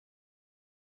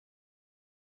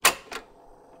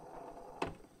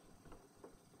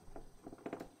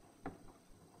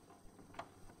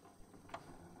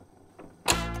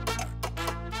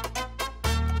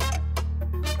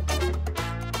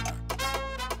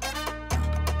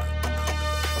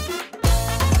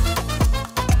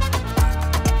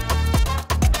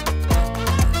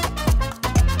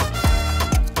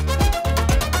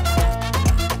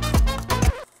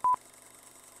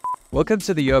Welcome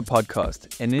to the Yo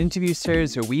Podcast, an interview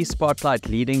series where we spotlight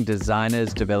leading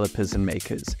designers, developers, and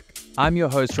makers. I'm your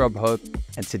host, Rob Hope,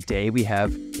 and today we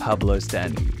have Pablo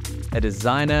Stanley, a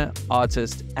designer,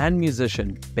 artist, and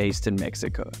musician based in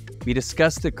Mexico. We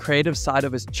discuss the creative side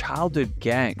of his childhood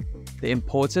gang, the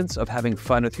importance of having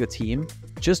fun with your team,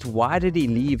 just why did he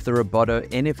leave the Roboto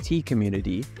NFT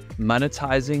community,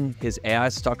 monetizing his AI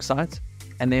stock site,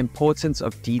 and the importance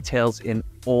of details in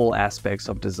all aspects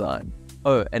of design.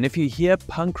 Oh, and if you hear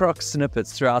punk rock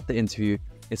snippets throughout the interview,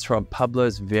 it's from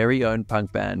Pablo's very own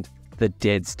punk band, the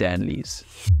Dead Stanleys.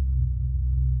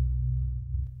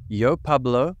 Yo,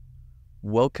 Pablo,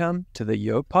 welcome to the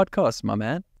Yo Podcast, my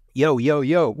man.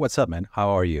 Yo, what's up, man? How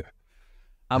are you?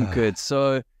 I'm good.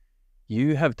 So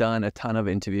you have done a ton of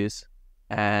interviews,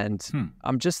 and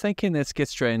I'm just thinking let's get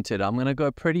straight into it. I'm going to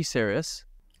go pretty serious.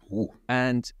 Ooh.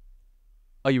 And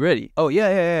are you ready? Oh,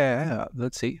 yeah.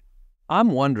 Let's see.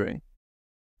 I'm wondering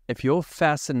if your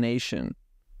fascination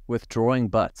with drawing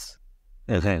butts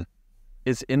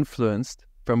is influenced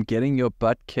from getting your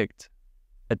butt kicked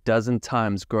a dozen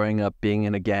times growing up being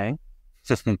in a gang,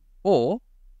 or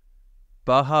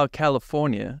Baja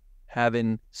California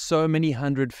having so many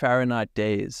 100 Fahrenheit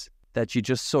days that you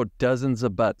just saw dozens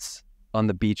of butts on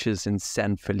the beaches in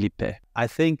San Felipe. I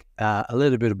think a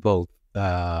little bit of both.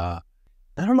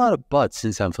 Not a lot of butts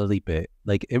in San Felipe.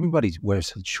 Like, everybody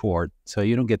wears short, so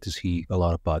you don't get to see a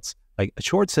lot of butts. Like,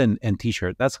 shorts and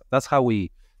t-shirt, that's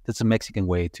a Mexican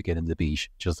way to get in the beach.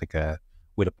 Just like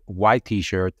with a white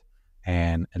t-shirt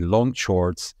and long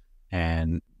shorts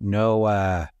and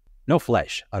no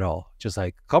flesh at all. Just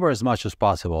like cover as much as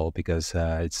possible because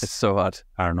it's so hot.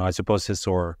 I don't know. I suppose it's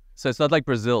sore. So it's not like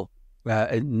Brazil.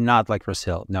 Not like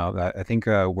Brazil. No, I think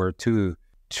we're too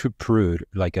prude.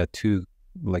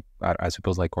 I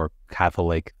suppose like our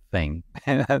Catholic thing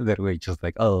that we just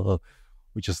like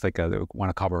we just like want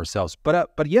to cover ourselves. But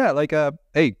yeah, like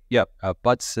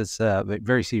butts is a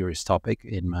very serious topic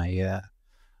in my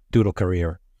doodle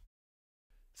career.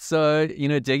 So,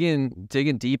 digging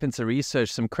deep into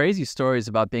research, some crazy stories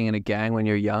about being in a gang when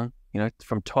you're young,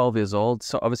 from 12 years old.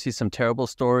 So obviously some terrible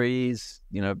stories,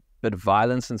 bit of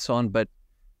violence and so on. But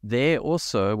there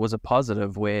also was a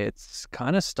positive where it's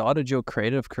kind of started your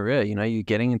creative career. You're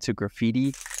getting into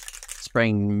graffiti,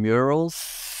 spraying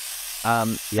murals.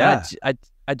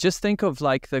 I just think of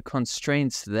like the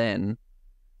constraints then,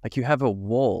 like you have a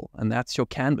wall and that's your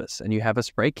canvas and you have a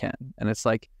spray can. And it's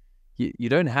like, you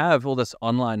don't have all this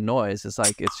online noise. It's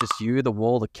like, it's just you, the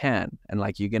wall, the can, and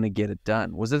like you're going to get it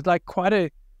done. Was it like quite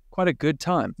a good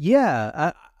time?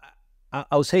 Yeah,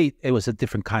 I would say it was a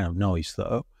different kind of noise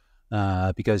though,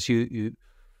 because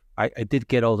I did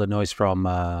get all the noise from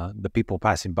the people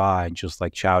passing by and just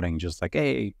like shouting, just like,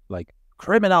 hey, like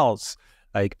criminals,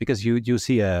 like, because you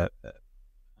see a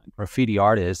graffiti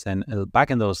artist, and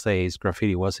back in those days,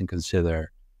 graffiti wasn't considered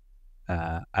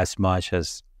as much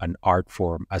as an art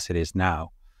form as it is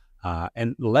now,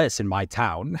 and less in my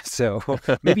town. So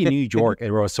maybe in New York,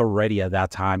 it was already at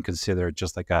that time considered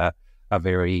just like a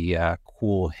very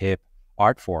cool, hip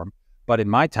art form. But in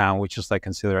my town, which is like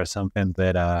considered as something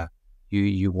that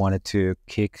you wanted to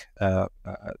kick the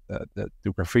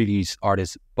graffiti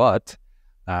artist's butt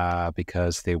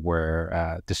because they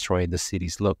were destroying the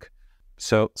city's look.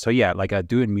 So yeah, like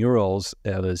doing murals,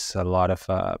 there's a lot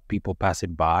of people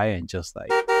passing by and just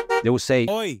like they would say,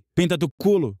 "Oi, Pinta Tu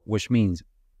Culo," which means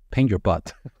paint your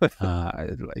butt,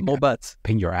 more butts,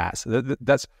 paint your ass.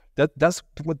 That's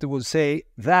what they would say.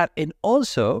 That, and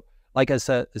also like as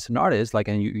an artist, like,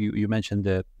 and you mentioned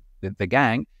the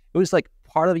gang, it was like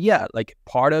part of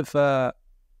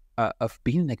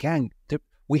being in the gang.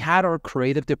 We had our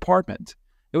creative department.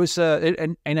 It was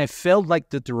and I felt like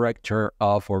the director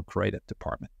of our creative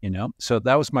department, So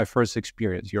that was my first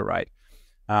experience. You're right,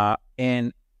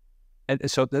 and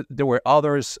so there were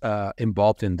others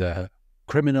involved in the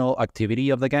criminal activity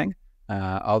of the gang.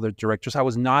 Other directors. I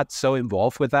was not so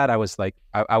involved with that. I was like,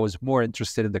 I was more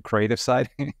interested in the creative side.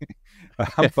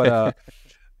 But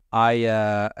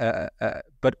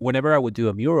but whenever I would do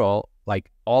a mural,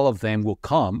 like all of them will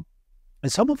come,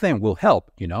 and some of them will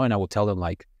help, and I will tell them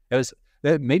like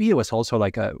maybe it was also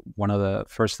like one of the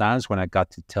first times when I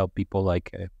got to tell people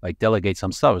like delegate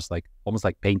some stuff. It's like almost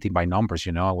like painting by numbers,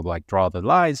 I would like draw the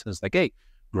lines. And it's like, hey,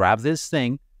 grab this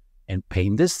thing and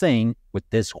paint this thing with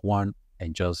this one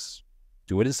and just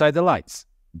do it inside the lines.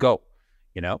 Go,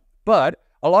 But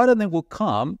a lot of them will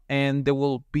come and they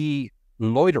will be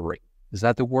loitering. Is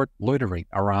that the word? Loitering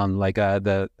around like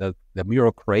the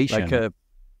mural creation. Like a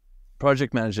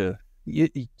project manager.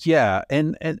 Yeah,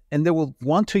 and they will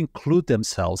want to include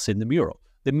themselves in the mural.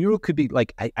 The mural could be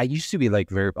like, I used to be like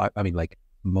very, I mean, like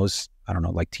most I don't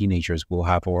know, like teenagers will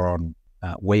have our own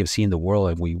way of seeing the world,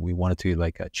 and we wanted to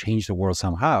like change the world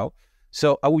somehow.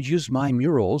 So I would use my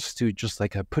murals to just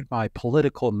like put my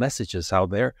political messages out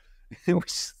there. It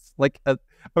was like, I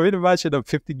mean, imagine a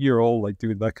 15-year-old like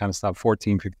doing that kind of stuff,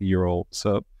 14, 15-year-old.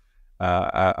 So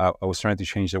I was trying to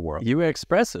change the world. You were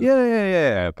expressive.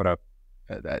 Yeah. But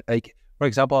like, for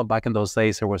example, back in those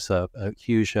days, there was a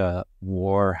huge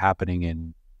war happening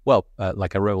in,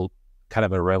 like kind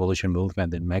of a revolution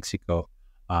movement in Mexico.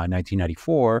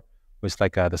 1994 was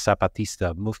like the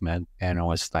Zapatista movement, and it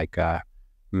was like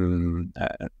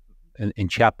in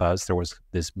Chiapas, there was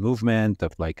this movement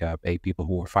of like people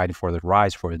who were fighting for the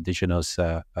rights for indigenous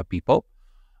people.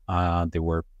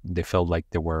 They felt like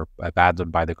they were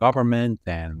abandoned by the government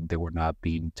and they were not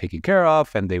being taken care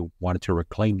of, and they wanted to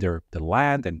reclaim the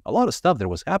land and a lot of stuff that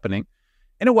was happening.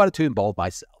 And I wanted to involve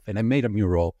myself, and I made a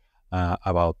mural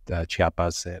about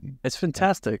Chiapas, and it's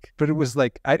fantastic. But it was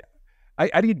like I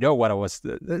didn't know what I was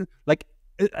like.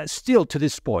 Still to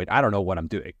this point, I don't know what I'm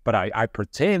doing, but I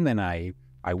pretend, and I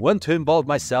want to involve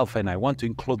myself, and I want to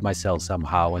include myself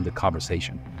somehow in the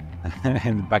conversation.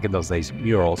 And back in those days,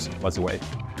 murals was the way.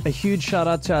 A huge shout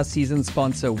out to our season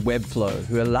sponsor, Webflow,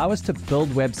 who allow us to build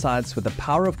websites with the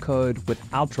power of code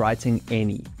without writing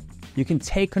any. You can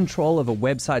take control of a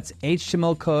website's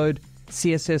HTML code,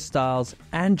 CSS styles,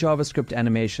 and JavaScript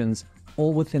animations,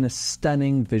 all within a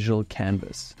stunning visual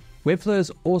canvas. Webflow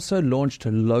has also launched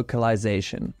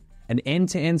localization, an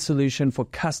end-to-end solution for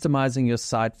customizing your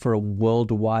site for a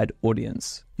worldwide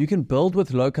audience. You can build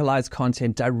with localized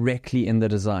content directly in the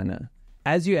designer.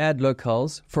 As you add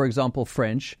locales, for example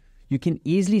French, you can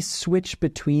easily switch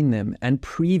between them and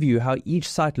preview how each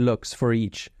site looks for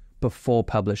each before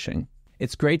publishing.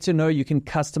 It's great to know you can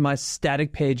customize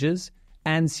static pages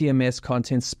and CMS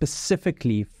content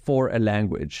specifically for a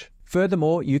language.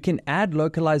 Furthermore, you can add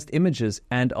localized images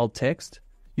and alt text.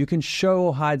 You can show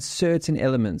or hide certain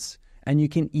elements, and you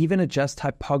can even adjust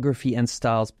typography and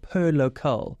styles per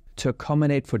locale to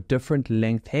accommodate for different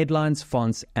length headlines,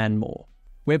 fonts, and more.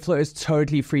 Webflow is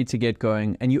totally free to get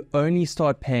going, and you only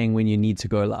start paying when you need to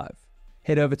go live.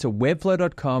 Head over to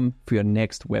webflow.com for your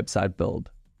next website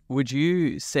build. Would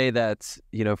you say that,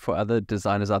 for other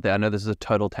designers out there, I know this is a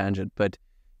total tangent, but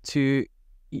to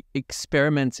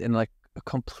experiment in like a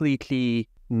completely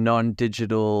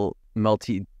non-digital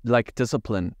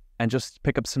discipline and just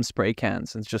pick up some spray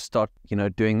cans and just start,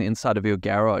 doing the inside of your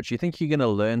garage, you think you're going to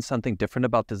learn something different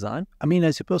about design? I mean,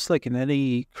 I suppose like in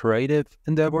any creative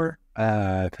endeavor,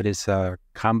 if it is a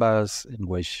canvas in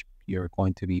which you're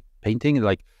going to be painting,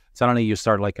 like suddenly you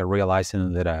start like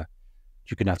realizing that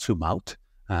you cannot zoom out.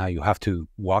 You have to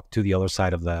walk to the other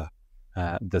side of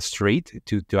the street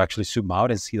to actually zoom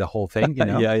out and see the whole thing,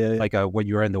 Yeah. Like when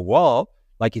you're in the wall,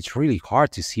 like it's really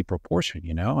hard to see proportion,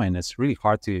 and it's really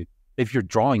hard to, if you're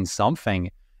drawing something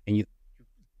and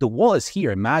the wall is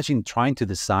here, imagine trying to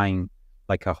design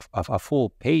like a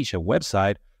full page, a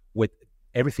website with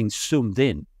everything zoomed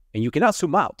in, and you cannot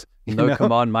zoom out. No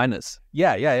command minus.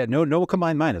 Yeah. No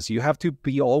command minus. You have to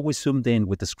be always zoomed in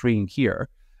with the screen here.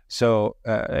 So,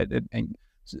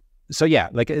 so yeah,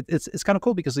 like it's kind of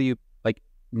cool because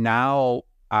now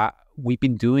we've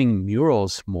been doing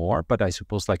murals more, but I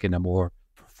suppose like in a more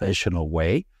professional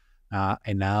way.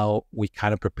 And now we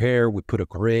kind of prepare, we put a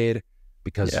grid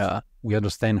because we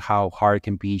understand how hard it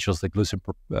can be just like losing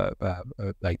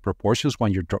like proportions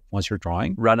once you're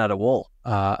drawing. Run out of wall.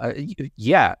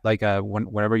 Yeah, like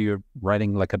whenever you're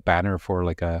writing like a banner for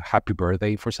like a happy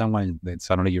birthday for someone, then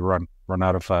suddenly you run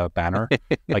out of a banner.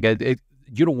 Like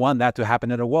you don't want that to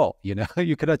happen at a wall.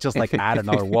 You cannot just like add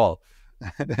another wall.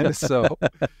 So,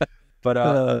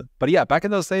 but yeah, back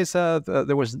in those days,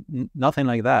 there was nothing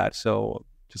like that. So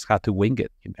just had to wing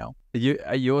it,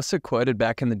 You also quoted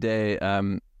back in the day,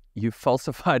 you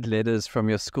falsified letters from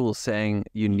your school saying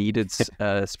you needed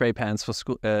spray cans for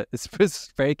school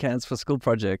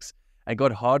projects, and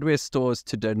got hardware stores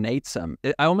to donate some.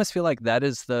 I almost feel like that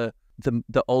is the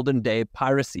olden day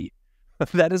piracy.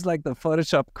 That is like the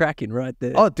Photoshop cracking right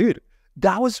there. Oh, dude,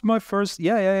 that was my first.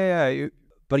 Yeah.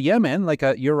 But yeah, man, like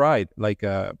you're right. Like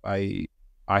I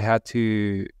had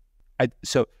to. I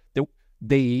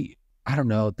don't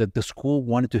know, the school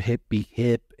wanted to be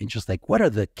hip and just like, what are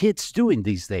the kids doing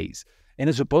these days? And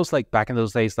I suppose like back in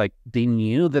those days, like they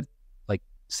knew that like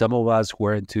some of us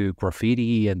were into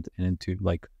graffiti and into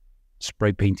like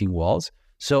spray painting walls.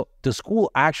 So the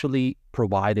school actually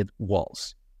provided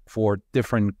walls for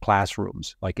different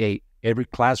classrooms. Like every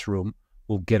classroom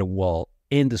will get a wall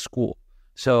in the school.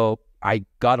 So I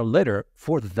got a letter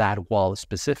for that wall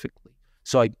specifically.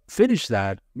 So I finished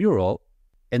that mural.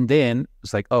 And then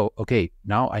it's like, oh, okay,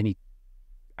 now I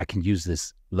I can use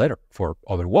this letter for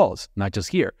other walls, not just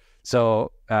here.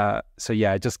 So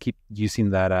yeah, I just keep using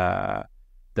that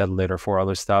letter for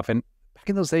other stuff. And back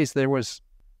in those days, there was,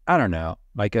 I don't know,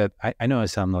 like I know I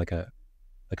sound like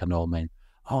an old man.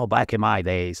 Oh, back in my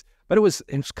days, but it was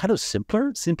kind of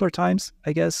simpler times,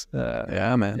 I guess.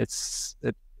 Yeah, man. It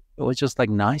was just like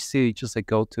nice to just like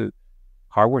go to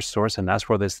hardware stores and ask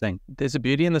for this thing. There's a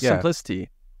beauty in the simplicity.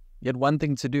 You had one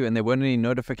thing to do, and there weren't any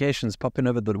notifications popping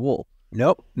over the wall.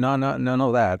 Nope, no,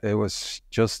 that. It was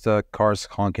just cars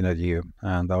honking at you,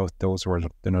 and those were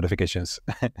the notifications.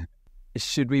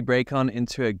 Should we break on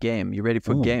into a game? You ready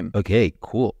for a game? Okay,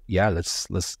 cool. Yeah, let's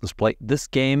play. This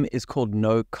game is called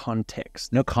No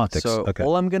Context. No context. So okay.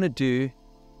 all I'm going to do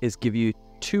is give you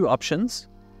two options,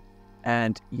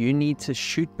 and you need to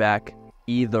shoot back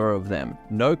either of them.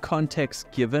 No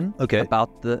context given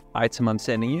about the item I'm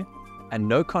sending you, and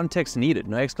no context needed,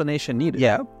 no explanation needed.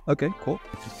 Yeah, okay, cool.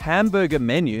 Hamburger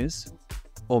menus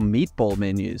or meatball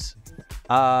menus?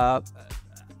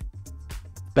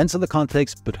 Depends on the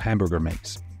context, but hamburger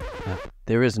makes.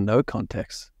 There is no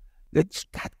context.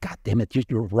 God damn it,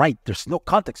 you're right. There's no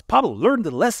context. Pablo, learn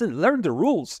the lesson, learn the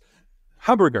rules.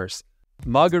 Hamburgers.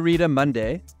 Margarita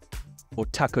Monday or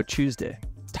Taco Tuesday?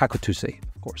 Taco Tuesday,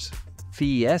 of course.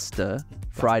 Fiesta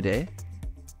Friday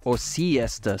or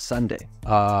Siesta Sunday?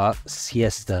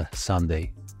 Siesta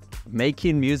Sunday.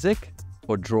 Making music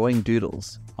or drawing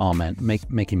doodles? Oh man,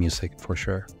 making music for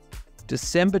sure.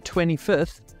 December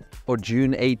 25th or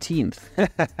June 18th?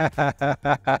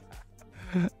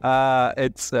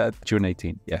 It's June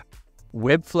 18th, yeah.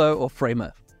 Webflow or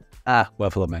Framer?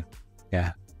 Webflow, man.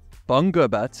 Yeah. Bongo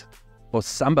Butt or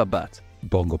Samba Butt?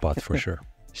 Bongo Butt for sure.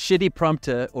 Shitty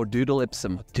Prompter or Doodle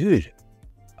Ipsum? Dude.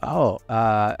 Oh,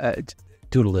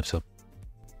 Doodle Ipsum.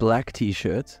 Black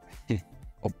T-shirt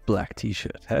or black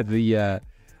T-shirt? The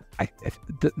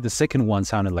second one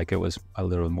sounded like it was a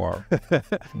little more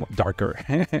darker.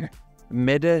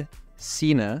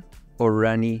 Medicina or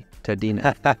Rani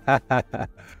Tadina?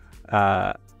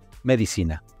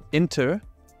 Medicina. Inter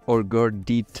or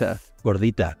Gordita?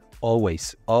 Gordita.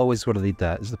 Always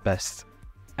Gordita is the best.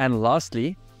 And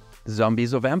lastly,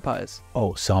 zombies or vampires?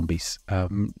 Oh, zombies.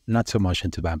 Not so much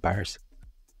into vampires.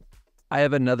 I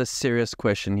have another serious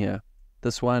question here.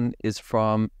 This one is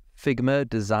from Figma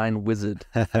Design Wizard,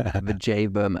 Vijay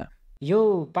Verma.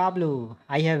 Yo, Pablo,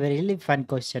 I have a really fun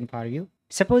question for you.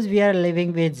 Suppose we are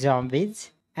living with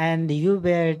zombies and you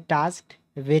were tasked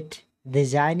with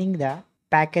designing the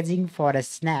packaging for a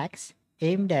snacks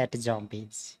aimed at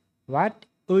zombies. What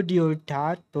would your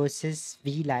thought process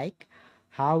be like?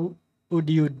 How would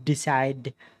you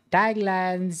decide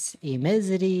taglines,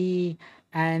 imagery,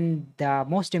 and the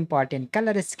most important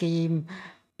color scheme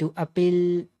to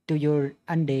appeal to your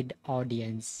undead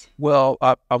audience? Well,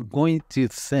 I'm going to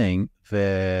think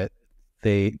that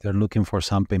they're looking for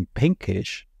something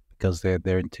pinkish because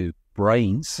they're into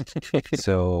brains.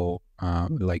 So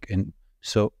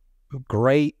so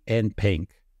gray and pink,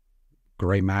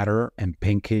 gray matter and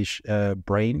pinkish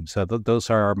brain. So those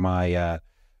are my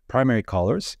primary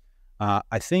colors.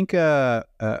 I think I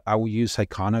will use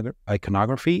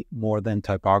iconography more than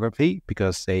typography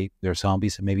because they're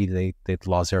zombies and maybe they've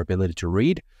lost their ability to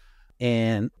read.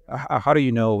 And how do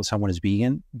you know someone is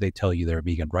vegan? They tell you they're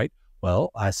vegan, right?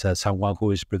 Well, as someone who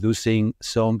is producing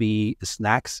zombie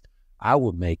snacks, I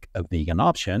would make a vegan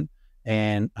option.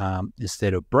 And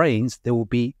instead of brains, there will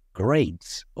be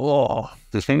grains. Oh,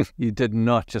 you did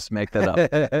not just make that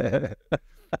up.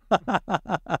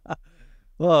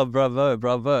 Oh,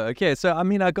 bravo. Okay, so,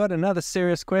 I got another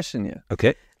serious question here.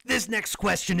 Okay. This next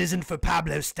question isn't for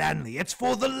Pablo Stanley. It's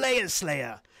for the Layer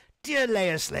Slayer. Dear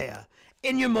Layer Slayer,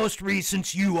 in your most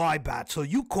recent UI battle,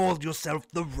 you called yourself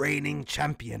the reigning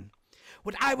champion.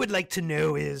 What I would like to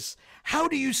know is, how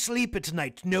do you sleep at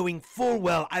night knowing full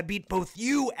well I beat both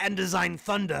you and Design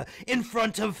Thunder in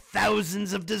front of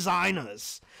thousands of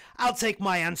designers? I'll take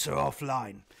my answer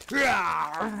offline.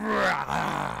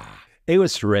 It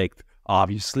was rigged.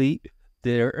 Obviously,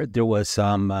 there was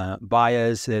some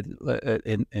bias in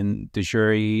the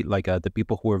jury, like the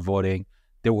people who were voting.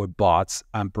 There were bots.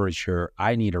 I'm pretty sure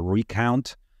I need a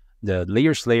recount. The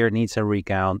Layer Slayer needs a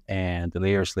recount, and the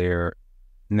Layer Slayer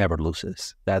never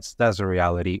loses. That's the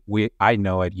reality. I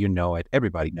know it. You know it.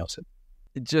 Everybody knows it.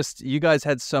 You guys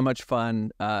had so much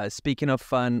fun. Speaking of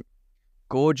fun,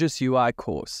 gorgeous UI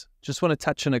course. Just want to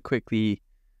touch on it quickly.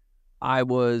 I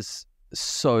was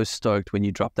so stoked when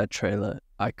you dropped that trailer.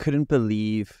 I couldn't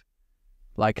believe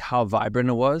how vibrant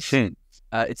it was.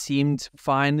 It seemed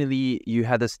finally you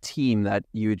had this team that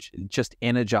you just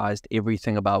energized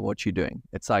everything about what you're doing.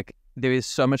 It's like there is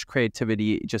so much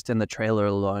creativity just in the trailer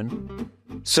alone.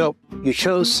 So you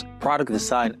chose product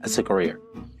design as a career.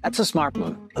 That's a smart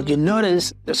move. But you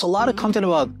notice there's a lot of content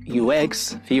about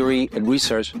UX, theory, and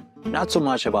research, not so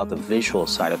much about the visual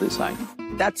side of design.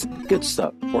 That's good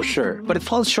stuff, for sure, but it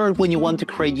falls short when you want to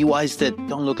create UIs that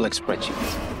don't look like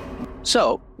spreadsheets.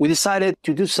 So we decided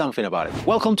to do something about it.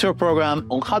 Welcome to our program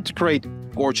on how to create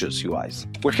gorgeous UIs.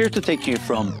 We're here to take you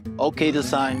from okay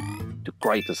design to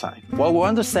great design. While we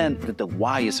understand that the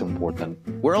why is important,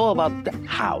 we're all about the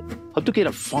how to get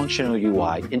a functional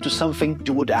UI into something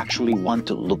you would actually want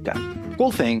to look at.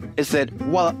 Cool thing is that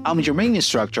while I'm your main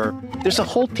instructor, there's a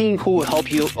whole team who will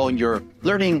help you on your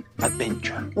learning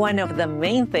adventure. One of the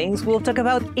main things we'll talk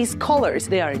about is colors.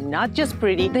 They are not just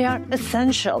pretty, they are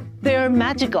essential. They are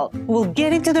magical. We'll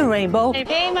get into the rainbow.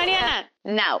 Hey, Mariana.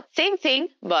 Now, same thing,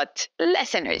 but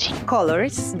less energy.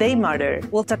 Colors, they matter.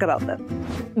 We'll talk about them.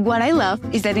 What I love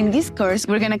is that in this course,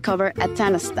 we're going to cover a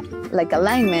ton of stuff, like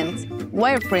alignment,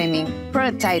 wireframing,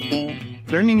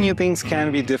 prototyping. Learning new things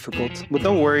can be difficult, but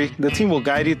don't worry, the team will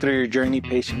guide you through your journey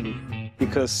patiently,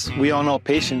 because we all know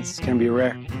patience can be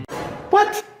rare.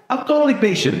 What? I'm totally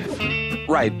patient.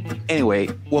 Right. Anyway,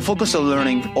 we'll focus on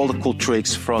learning all the cool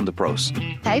tricks from the pros.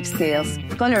 Type skills,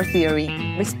 color theory,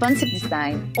 responsive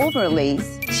design,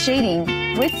 overlays, shading,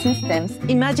 grid systems.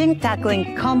 Imagine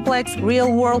tackling complex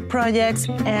real-world projects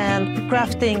and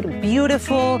crafting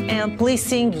beautiful and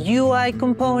pleasing UI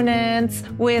components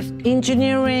with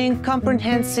engineering,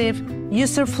 comprehensive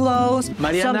user flows.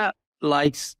 Mariana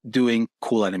likes doing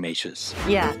cool animations.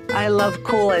 Yeah, I love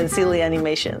cool and silly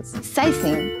animations.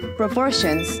 Sizing,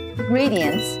 proportions,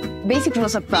 gradients, basic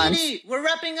rules of fonts. We're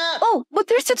wrapping up. Oh, but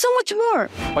there's still so much more.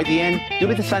 By the end,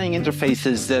 you'll be designing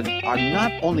interfaces that are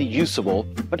not only usable,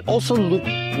 but also look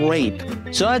great.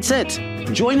 So that's it.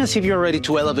 Join us if you're ready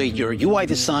to elevate your UI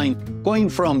design, going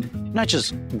from not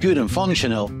just good and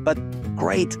functional, but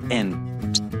great and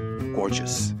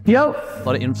gorgeous. A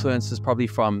lot of influences probably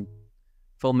from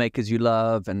filmmakers you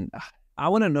love, and I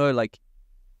want to know, like,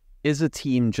 is the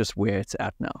team just where it's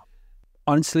at now?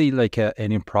 Honestly, like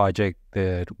any project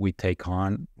that we take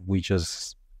on, we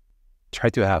just try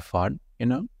to have fun, you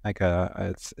know? Like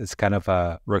it's kind of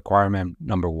a requirement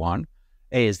number one.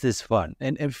 Hey, is this fun?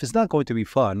 And if it's not going to be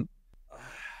fun,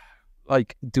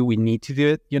 like, do we need to do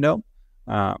it, you know?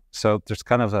 So there's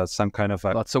kind of some kind of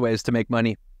Lots of ways to make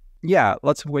money. Yeah,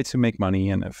 lots of ways to make money.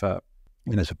 And if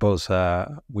and I suppose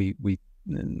we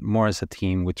more as a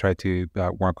team, we try to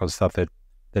work on stuff that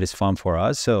is fun for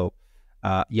us. So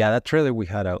yeah, that trailer, we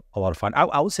had a lot of fun.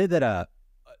 I would say that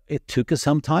it took us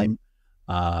some time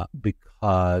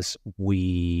because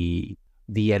the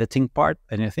editing part,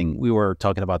 and I think we were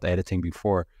talking about the editing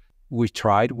before, we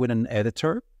tried with an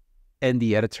editor, and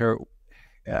the editor,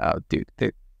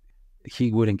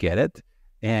 he wouldn't get it.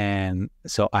 And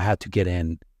so I had to get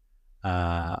in.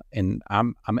 And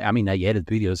I mean, I edit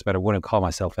videos, but I wouldn't call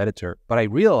myself editor. But I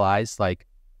realized, like,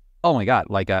 oh my God,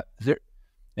 like,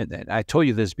 and I told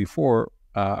you this before,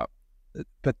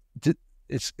 but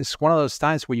it's one of those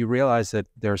times where you realize that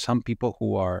there are some people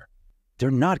who they're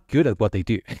not good at what they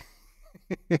do.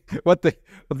 what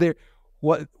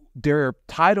their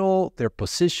title, their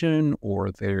position,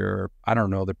 or their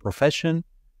profession,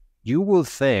 you will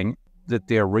think that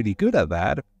they're really good at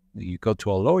that. You go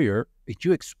to a lawyer,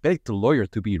 you expect the lawyer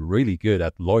to be really good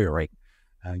at lawyering.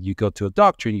 You go to a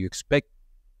doctor, and you expect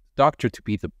the doctor to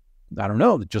be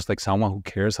just like someone who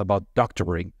cares about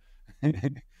doctoring.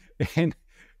 And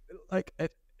like,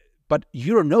 but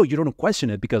you don't question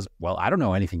it because, well, I don't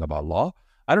know anything about law.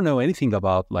 I don't know anything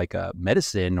about like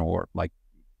medicine or like,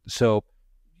 so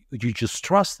you just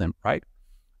trust them, right?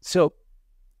 So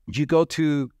you go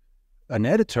to an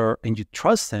editor and you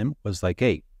trust them, was like,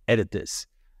 hey, edit this.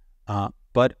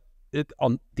 But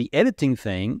on the editing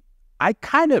thing, I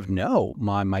kind of know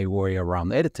my way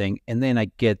around editing, and then I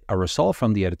get a result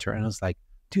from the editor, and I was like,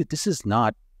 dude, this is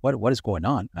not what is going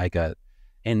on. Like,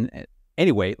 and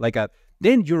anyway, like,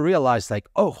 then you realize, like,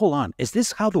 oh, hold on, is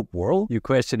this how the world You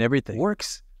question everything.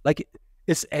 works? Like,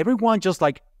 is everyone just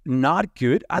like not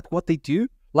good at what they do?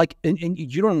 Like, and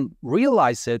you don't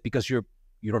realize it because you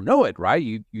don't know it, right?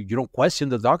 You don't question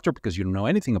the doctor because you don't know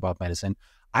anything about medicine.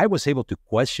 I was able to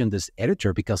question this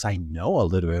editor because I know a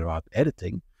little bit about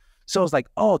editing. So I was like,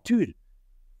 oh, dude,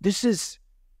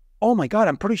 oh my God,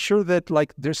 I'm pretty sure that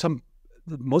like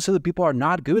most of the people are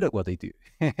not good at what they do.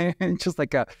 And just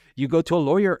like you go to a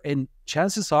lawyer and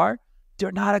chances are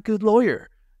they're not a good lawyer,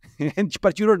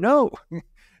 but you don't know.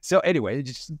 So anyway,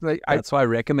 just like that's why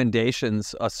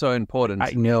recommendations are so important.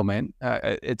 I know, man.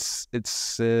 It's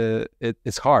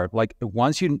hard. Like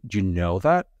once you know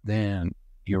that, then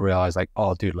you realize like,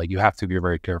 oh, dude, like you have to be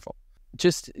very careful.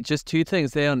 just two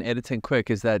things there on editing quick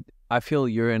is that I feel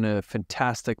you're in a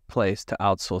fantastic place to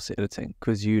outsource editing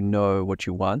because you know what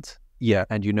you want. Yeah.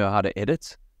 And you know how to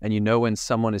edit, and you know when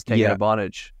someone is taking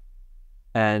advantage.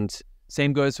 And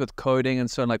same goes with coding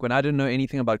and so on. Like when I didn't know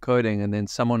anything about coding and then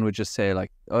someone would just say like,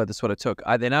 oh, this is what it took.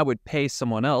 Then I would pay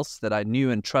someone else that I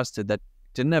knew and trusted that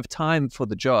didn't have time for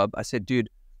the job. I said, dude,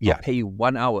 I'll pay you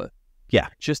 1 hour. Yeah.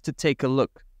 Just to take a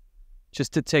look.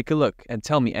 And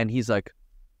tell me. And he's like,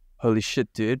 holy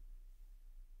shit, dude.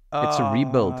 It's a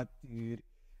rebuild. Dude.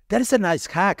 That is a nice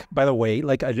hack, by the way.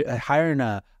 Like hiring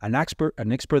an expert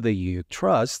that you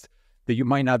trust, that you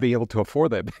might not be able to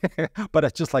afford them. But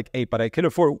it's just like, hey, but I can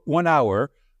afford 1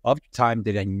 hour of time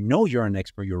that I know you're an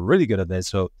expert. You're really good at this.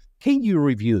 So can you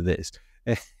review this?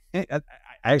 I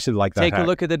actually like that. Take a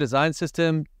look at the design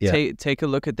system. Take a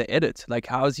look at the edit. Like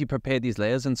how has he prepared these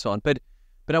layers and so on. But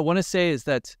I want to say is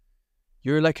that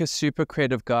you're like a super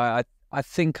creative guy. I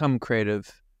think I'm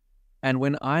creative. And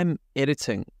when I'm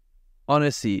editing,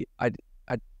 honestly,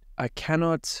 I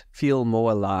cannot feel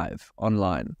more alive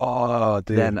online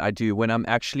than I do when I'm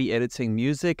actually editing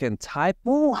music and type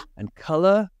and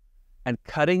color and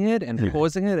cutting it and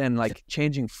pausing it and like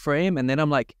changing frame. And then I'm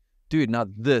like, dude, now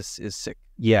this is sick.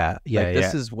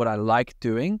 This is what I like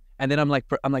doing. And then I'm like,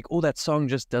 oh, that song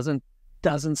just doesn't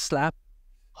slap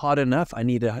hard enough. I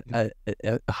need a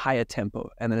higher tempo.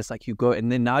 And then it's like you go,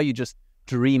 and then now you're just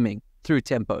dreaming through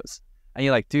tempos. And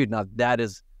you're like, dude, now that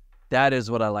is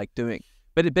what I like doing.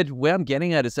 But where I'm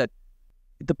getting at is that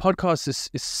the podcast is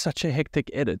such a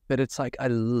hectic edit, but it's like I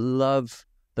love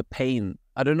the pain.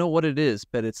 I don't know what it is,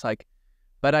 but it's like,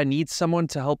 but I need someone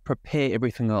to help prepare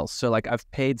everything else. So like I've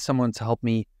paid someone to help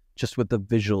me just with the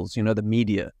visuals, the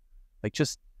media. Like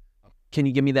just, can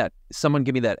you give me that? Someone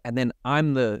give me that. And then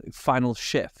I'm the final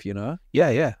chef,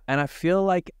 Yeah. And I feel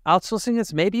like outsourcing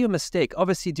is maybe a mistake.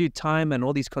 Obviously, dude, time and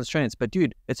all these constraints. But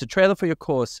dude, it's a trailer for your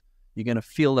course. You're going to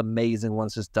feel amazing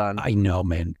once it's done. I know,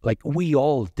 man. Like we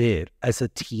all did as a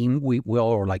team. We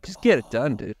all were like, just get it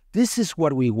done, dude. This is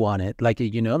what we wanted. Like,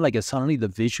 suddenly the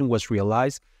vision was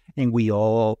realized and we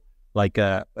all like,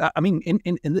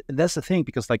 and that's the thing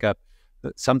because like,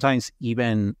 sometimes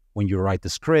even when you write the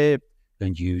script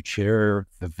and you share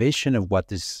the vision of what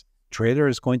this trailer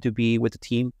is going to be with the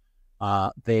team,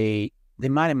 they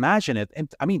might imagine it. And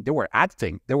I mean, they were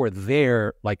acting. They were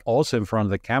there, like also in front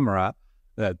of the camera,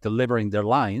 delivering their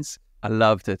lines. I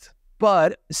loved it.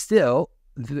 But still,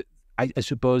 I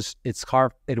suppose it's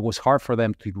hard. It was hard for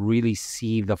them to really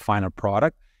see the final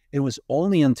product. It was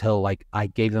only until like I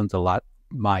gave them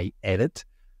my edit,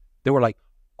 they were like,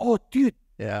 "Oh, dude,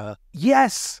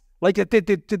 yes!" Like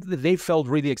they felt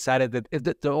really excited.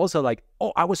 That they're also like,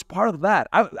 "Oh, I was part of that.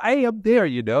 I am there,"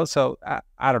 So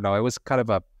I don't know. It was kind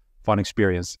of a fun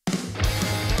experience.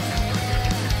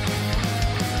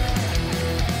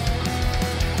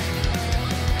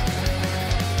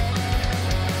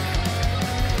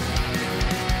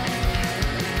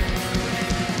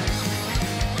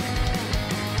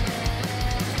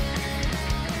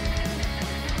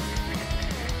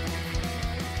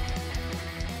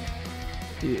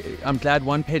 I'm glad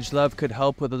One Page Love could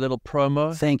help with a little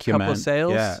promo. Thank you, couple man. Of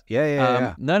sales.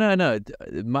 Yeah. No.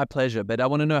 My pleasure. But I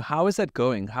want to know, how is that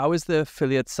going? How is the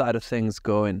affiliate side of things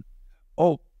going?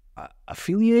 Oh,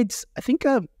 affiliates. I think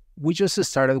we just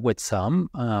started with some,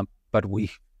 but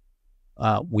we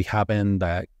haven't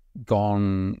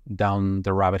gone down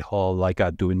the rabbit hole like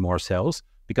doing more sales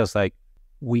because like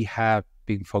we have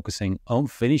been focusing on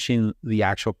finishing the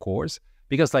actual course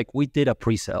because like we did a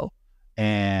pre-sale.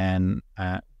 And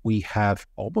we have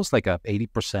almost like a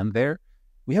 80% there.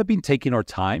 We have been taking our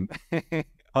time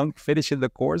on finishing the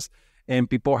course, and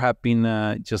people have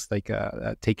been just like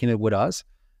taking it with us.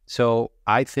 So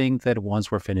I think that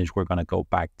once we're finished, we're going to go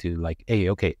back to like, hey,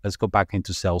 okay, let's go back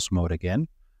into sales mode again.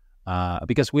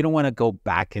 Because we don't want to go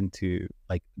back into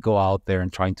like go out there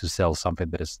and trying to sell something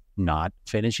that is not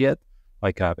finished yet.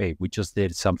 Like, hey, we just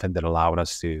did something that allowed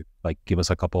us to like give us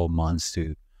a couple of months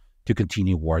to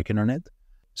continue working on it.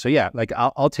 So yeah, like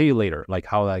I'll tell you later, like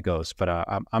how that goes. But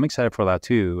I'm excited for that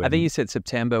too. I think you said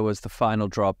September was the final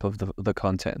drop of the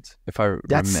content, if I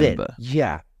that's remember. It.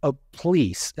 Yeah. Oh,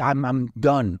 please, I'm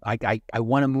done. I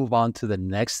want to move on to the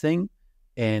next thing,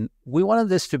 and we wanted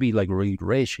this to be like really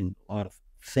rich in a lot of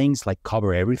things, like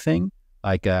cover everything,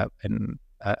 like and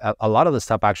a lot of the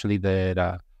stuff actually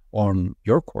that on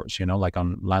your course, like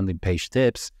on landing page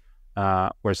tips,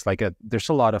 where it's like there's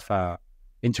a lot of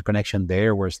interconnection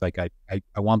there, where it's like I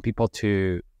want people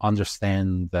to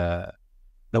understand the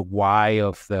why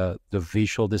of the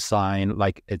visual design.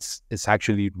 Like it's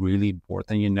actually really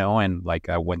important, and like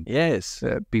when yes,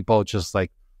 people just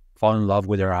like fall in love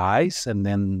with their eyes, and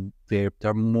then they're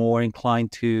more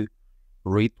inclined to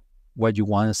read what you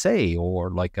want to say, or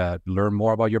like learn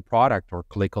more about your product, or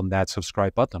click on that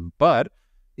subscribe button. But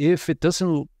if it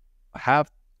doesn't have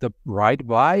the right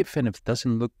vibe and if it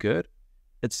doesn't look good,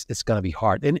 it's gonna be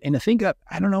hard. And I think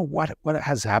I don't know what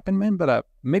has happened, man, but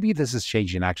maybe this is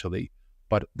changing actually.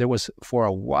 But there was for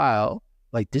a while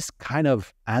like this kind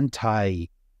of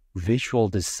anti-visual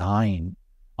design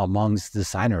amongst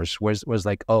designers, was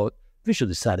like, oh, visual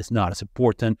design is not as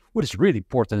important. What is really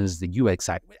important is the UX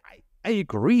side. I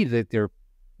agree that the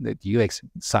UX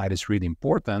side is really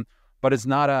important, but it's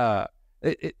not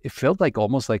it felt like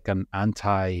almost like an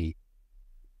anti-visual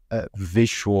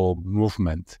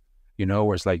movement,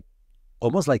 where it's like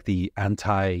almost like the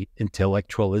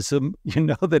anti-intellectualism,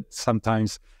 that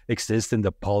sometimes exists in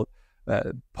the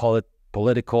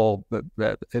political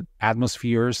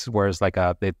atmospheres, where it's like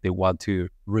they want to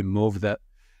remove that.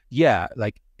 Yeah,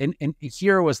 like and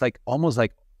here it was like almost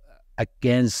like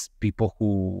against people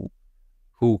who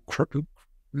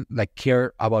like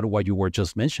care about what you were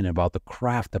just mentioning about the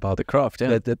craft, yeah.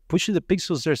 The pushing the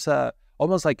pixels. There's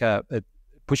almost like a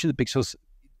pushing the pixels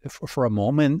for a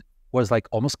moment was like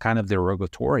almost kind of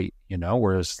derogatory,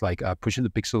 whereas like pushing the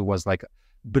pixel was like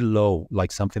below,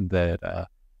 like something that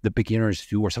the beginners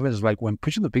do, or something. It's like when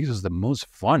pushing the pixel is the most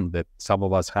fun that some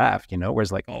of us have, where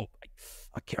it's like, oh,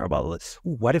 I care about this.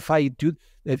 What if I do,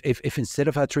 if instead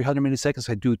of 300 milliseconds,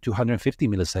 I do 250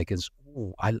 milliseconds?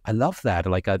 Ooh, I love that.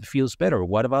 Like it feels better.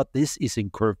 What about this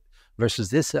async curve versus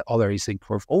this other async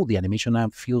curve? Oh, the animation now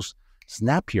feels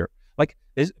snappier. Like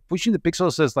pushing the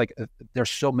pixels is like, there's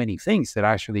so many things that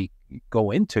actually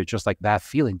go into just like that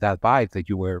feeling, that vibe that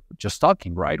you were just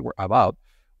talking, right, about,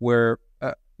 where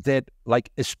that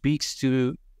like it speaks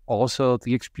to also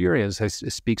the experience. It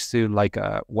speaks to like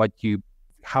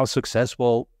how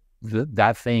successful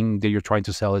that thing that you're trying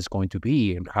to sell is going to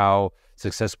be, and how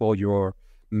successful your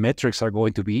metrics are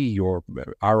going to be, your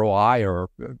ROI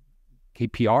or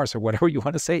KPRs or whatever you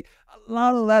want to say. A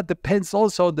lot of that depends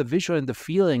also on the visual and the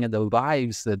feeling and the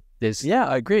vibes that this. Yeah,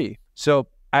 I agree. So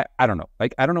I don't know.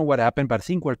 Like, I don't know what happened, but I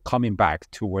think we're coming back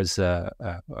towards like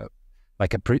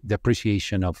the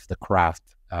appreciation of the craft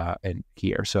in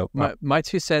here. So my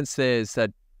 2 cents there is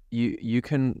that you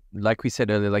can, like we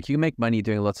said earlier, like you make money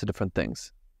doing lots of different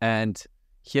things. And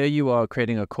here you are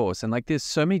creating a course, and like there's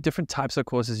so many different types of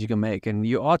courses you can make. And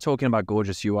you are talking about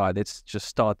gorgeous UI. Let's just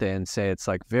start there and say it's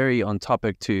like very on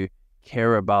topic to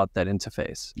care about that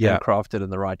interface and craft it in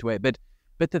the right way. But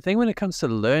the thing when it comes to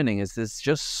learning is there's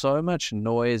just so much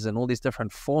noise and all these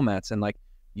different formats. And like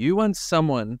you want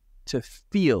someone to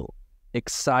feel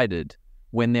excited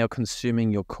when they're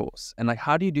consuming your course. And like,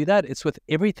 how do you do that? It's with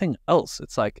everything else.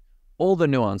 It's like all the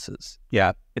nuances.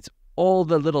 Yeah. It's all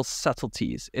the little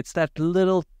subtleties. It's that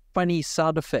little funny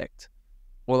sound effect,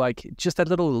 or like just that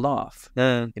little laugh.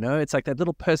 It's like that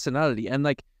little personality. And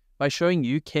like by showing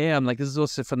you care, I'm like, this is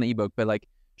also from the ebook, but like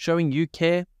showing you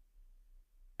care,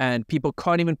 and people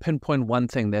can't even pinpoint one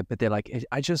thing there, but they're like,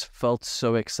 I just felt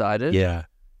so excited. Yeah.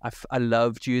 I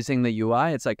loved using the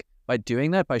UI. It's like, by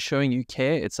doing that, by showing you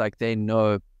care, it's like they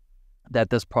know that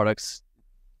this product's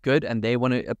good and they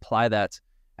want to apply that.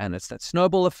 And it's that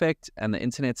snowball effect, and the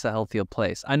internet's a healthier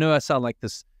place. I know I sound like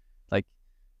this like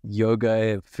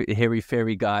yoga, hairy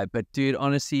fairy guy, but dude,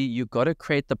 honestly, you got to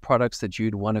create the products that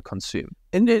you'd want to consume.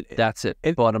 And that's it,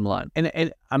 bottom line.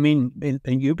 And I mean,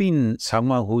 and you've been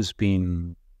someone who's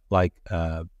been like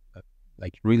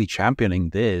really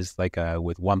championing this, like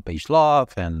with One Page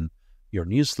Love and your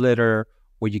newsletter,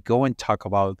 where you go and talk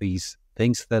about these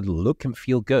things that look and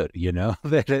feel good,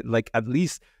 that like at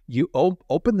least you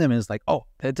open them and it's like, oh,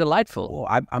 they're delightful.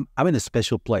 Oh, I'm in a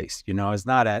special place, it's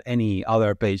not at any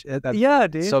other page. Yeah,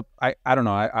 dude. So I don't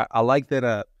know. I like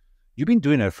that. You've been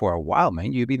doing it for a while,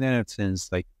 man. You've been doing it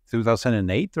since like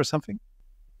 2008 or something.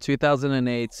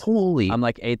 2008. Holy. I'm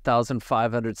like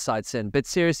 8,500 sites in. But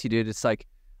seriously, dude, it's like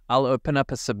I'll open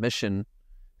up a submission.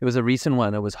 It was a recent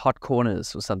one. It was Hot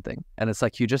Corners or something. And it's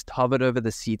like you just hovered over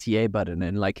the CTA button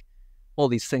and like all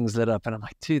these things lit up. And I'm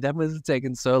like, dude, that was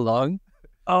taking so long.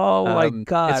 Oh my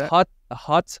God. It's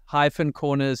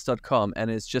hot-corners.com,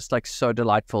 and it's just like so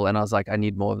delightful. And I was like, I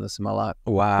need more of this in my life.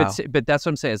 Wow. But that's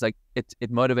what I'm saying. It's like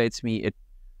it motivates me.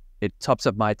 It tops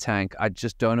up my tank. I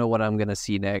just don't know what I'm going to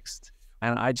see next.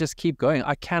 And I just keep going.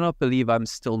 I cannot believe I'm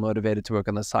still motivated to work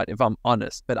on the site, if I'm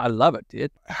honest. But I love it,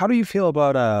 dude. How do you feel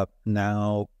about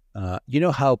now? You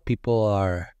know how people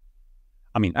are...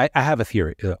 I mean, I have a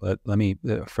theory. Let me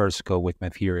first go with my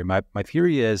theory. My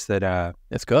theory is that...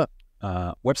 Let's go.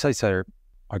 Websites are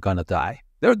gonna die.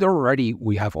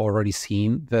 We have already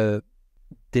seen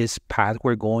this path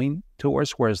we're going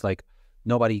towards, where it's like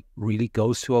nobody really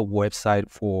goes to a website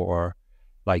for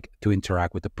like to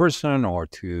interact with the person or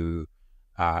to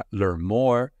learn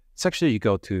more. It's actually, you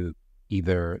go to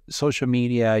either social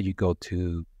media, you go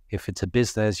to, if it's a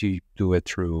business, you do it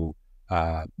through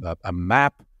a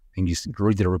map, and you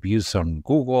read the reviews on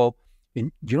Google.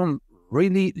 And you don't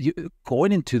really,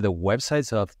 going into the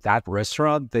websites of that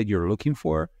restaurant that you're looking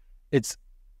for, it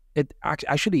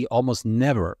actually almost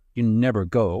never, you never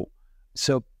go.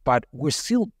 So, but we're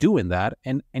still doing that.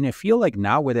 And I feel like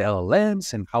now with the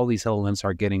LLMs and how these LLMs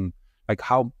are getting, like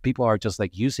how people are just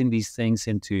like using these things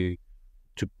to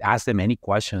ask them any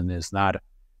question is not,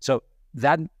 so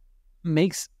that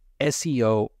makes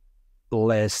SEO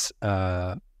less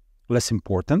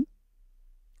important.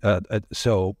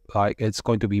 So like it's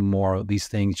going to be more of these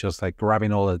things, just like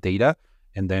grabbing all the data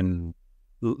and then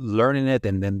learning it,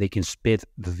 and then they can spit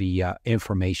the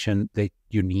information that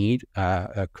you need,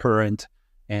 current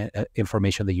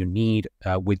information that you need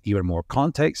with even more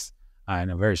context in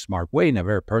a very smart way, in a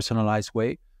very personalized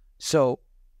way. So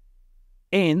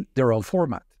in their own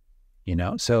format, you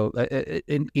know, so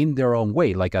in their own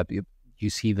way, like you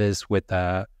see this with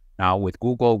now with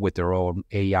Google, with their own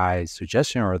AI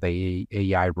suggestion or the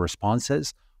AI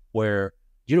responses, where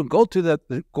you don't go to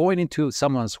going into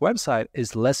someone's website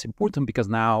is less important, because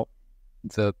now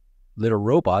the little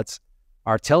robots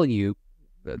are telling you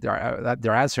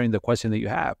they're answering the question that you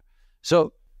have.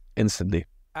 So instantly,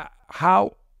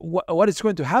 what is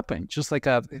going to happen? Just like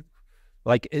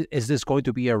is this going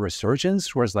to be a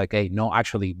resurgence where it's like, hey, no,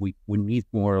 actually we need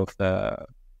more of the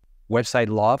website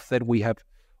love that we have,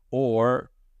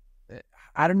 or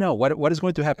I don't know what is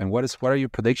going to happen. What are your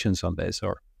predictions on this?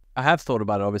 Or I have thought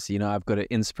about it. Obviously, you know, I've got an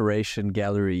inspiration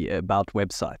gallery about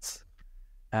websites.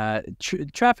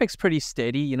 Traffic's pretty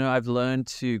steady. You know, I've learned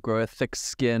to grow a thick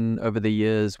skin over the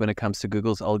years when it comes to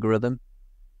Google's algorithm.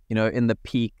 You know, in the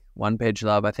peak, One Page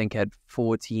Love, I think, had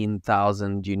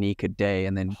 14,000 unique a day,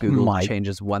 and then Google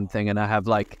changes one thing, and I have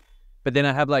like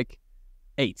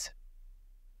 8.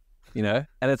 You know,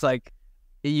 and it's like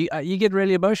you get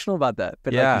really emotional about that,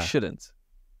 but like you shouldn't.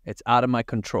 It's out of my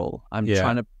control. I'm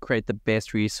trying to create the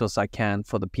best resource I can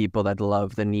for the people that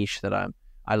love the niche that I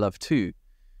love too.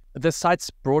 The site's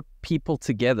brought people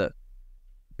together.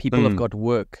 People have got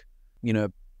work. You know,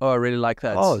 I really like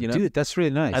that. Oh, you know? Dude, that's really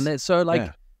nice. And then, so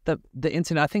like the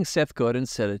internet, I think Seth Godin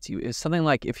said it to you, is something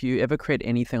like, if you ever create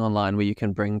anything online where you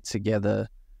can bring together,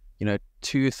 you know,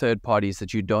 2 third parties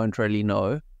that you don't really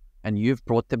know, and you've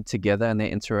brought them together and they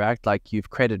interact, like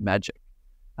you've created magic.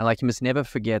 And like, you must never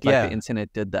forget, like the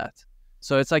internet did that.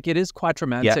 So it's like, it is quite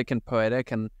romantic and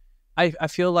poetic. And I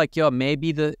feel like, maybe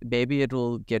it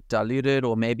will get diluted,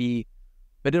 or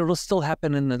but it'll still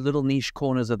happen in the little niche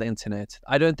corners of the internet.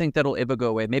 I don't think that'll ever go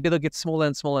away. Maybe they'll get smaller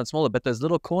and smaller and smaller, but those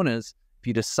little corners, if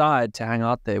you decide to hang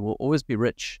out there, will always be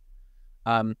rich.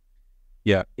 There's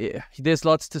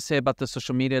lots to say about the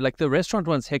social media. Like the restaurant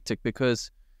one's hectic because,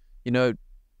 you know,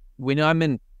 when I'm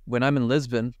in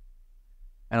Lisbon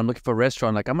and I'm looking for a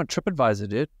restaurant, like I'm on TripAdvisor,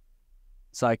 dude.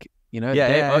 It's like, you know,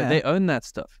 they own that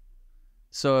stuff.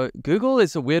 So Google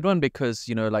is a weird one because,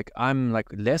 you know, like I'm like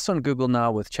less on Google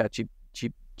now with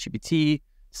ChatGPT,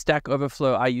 Stack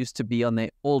Overflow. I used to be on there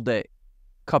all day,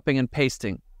 copying and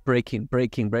pasting, breaking.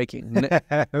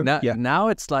 Now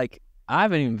it's like, I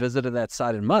haven't even visited that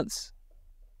site in months.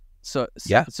 So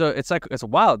it's like, it's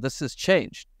wild. This has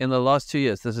changed in the last 2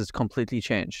 years. This has completely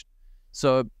changed.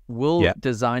 So will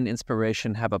design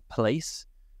inspiration have a place?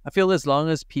 I feel as long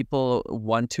as people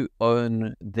want to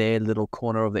own their little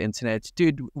corner of the internet.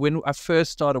 Dude, when I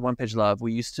first started One Page Love,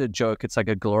 we used to joke it's like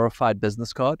a glorified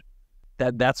business card.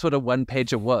 That's what a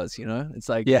one-pager was, you know? It's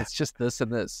like, it's just this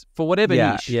and this for whatever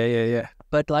niche. Yeah.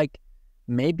 But like,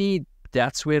 maybe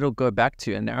that's where it'll go back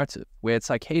to, a narrative where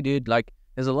it's like, hey, dude, like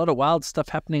there's a lot of wild stuff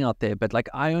happening out there, but like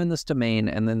I own this domain,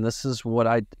 and then this is what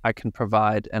I can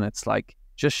provide. And it's like,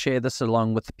 just share this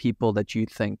along with the people that you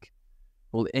think.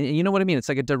 Well, and you know what I mean? It's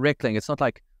like a direct link. It's not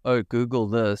like, oh, Google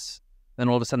this, then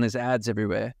all of a sudden there's ads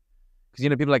everywhere. Because, you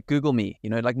know, people like, Google me, you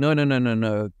know, like, no.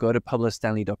 Go to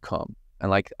pablostanley.com. And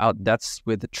like, that's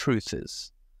where the truth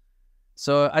is.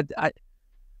 So I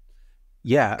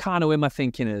kind of where my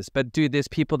thinking is. But dude, there's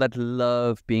people that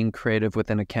love being creative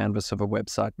within a canvas of a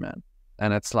website, man.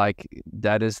 And it's like,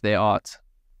 that is their art.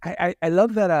 I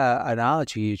love that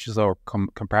analogy, just a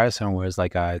comparison where it's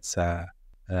like, it's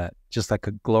just like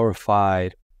a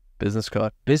glorified business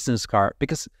card,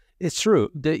 because it's true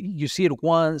that you see it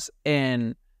once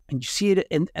and you see it,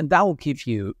 and that will give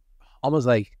you almost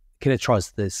like, can I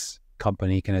trust this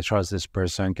company? Can I trust this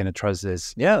person? Can I trust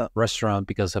this restaurant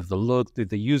because of the look? Did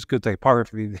they use good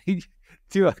typography? Did they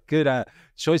do a good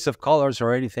choice of colors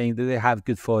or anything? Do they have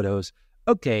good photos?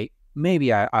 okay,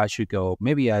 maybe I should go,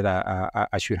 maybe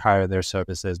I should hire their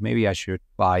services, maybe I should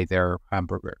buy their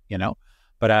hamburger,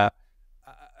 but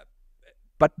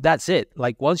but that's it.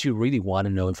 Like once you really want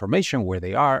to know information where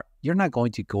they are, you're not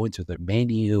going to go into their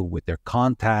menu with their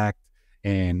contact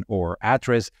or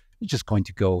address. You're just going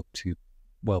to go to,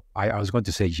 well, I was going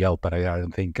to say Yelp, but I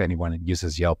don't think anyone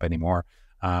uses Yelp anymore.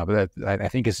 But I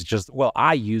think it's just, well,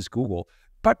 I use Google.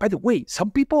 But by the way,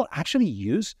 some people actually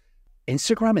use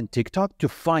Instagram and TikTok to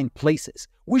find places,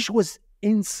 which was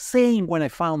insane when I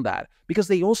found that, because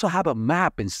they also have a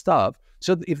map and stuff.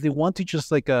 So if they want to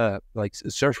just like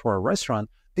search for a restaurant,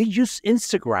 they use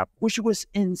Instagram, which was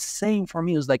insane for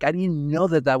me. It was like, I didn't know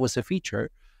that was a feature.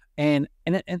 And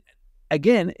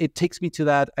again, it takes me to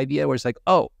that idea where it's like,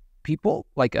 oh, people,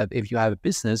 like if you have a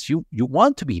business, you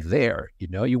want to be there,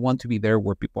 you want to be there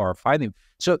where people are finding.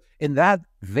 So in that,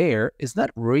 there is not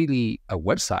really a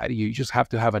website. You just have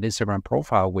to have an Instagram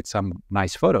profile with some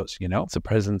nice photos, It's a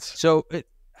presence. So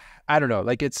I don't know,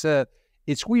 like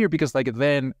it's weird because like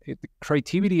then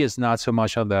creativity is not so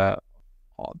much on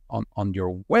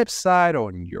your website or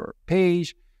on your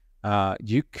page.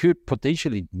 You could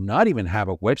potentially not even have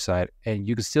a website, and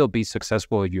you could still be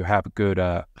successful if you have a good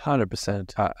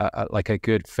 100% like a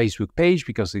good Facebook page,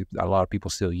 because a lot of people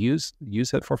still use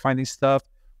it for finding stuff,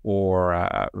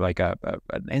 or like an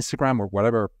Instagram or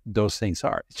whatever those things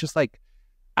are. It's just like,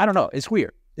 I don't know. It's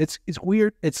weird. It's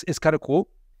weird. It's kind of cool.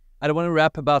 I don't want to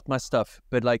rap about my stuff,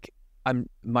 but like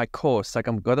my course, like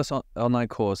I've got this online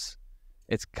course.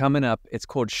 It's coming up. It's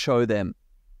called Show Them.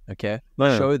 Okay.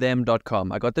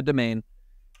 Showthem.com. I got the domain,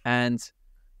 and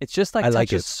it's just like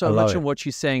touches so much on what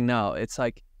you're saying now. It's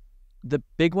like the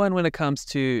big one when it comes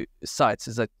to sites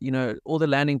is that, all the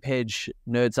landing page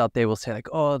nerds out there will say like,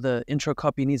 oh, the intro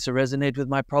copy needs to resonate with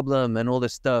my problem and all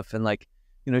this stuff, and like,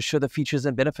 show the features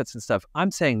and benefits and stuff.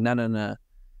 I'm saying no.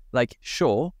 Like,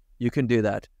 sure, you can do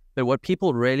that. But what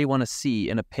people really want to see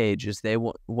in a page is they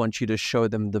want you to show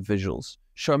them the visuals.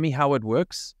 Show me how it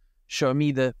works. Show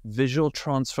me the visual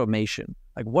transformation.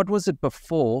 Like, what was it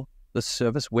before the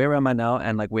service? Where am I now?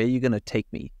 And like, where are you going to take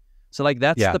me? So like,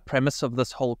 that's the premise of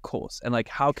this whole course. And like,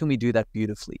 how can we do that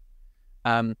beautifully?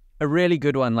 A really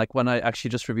good one, like one I actually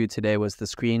just reviewed today, was the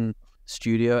Screen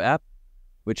Studio app,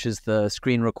 which is the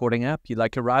screen recording app. You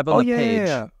like arrive on the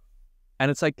page,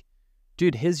 and it's like,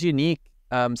 dude, his unique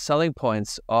selling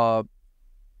points are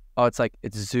it's like,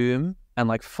 it's zoom and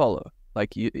like follow.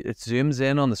 Like it zooms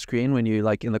in on the screen when you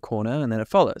like in the corner, and then it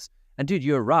follows. And dude,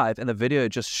 you arrive and the video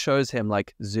just shows him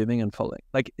like zooming and following.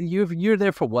 Like you're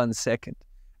there for 1 second,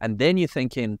 and then you're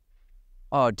thinking,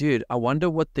 oh dude, I wonder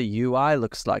what the UI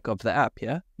looks like of the app.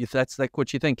 Yeah, if that's like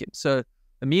what you're thinking. So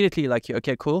immediately like,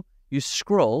 okay, cool. You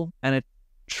scroll and it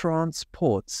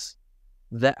transports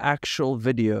the actual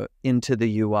video into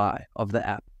the UI of the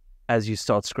app as you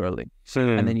start scrolling.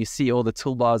 And then you see all the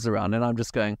toolbars around, and I'm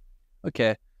just going,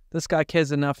 okay, this guy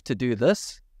cares enough to do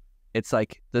this. It's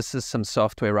like, this is some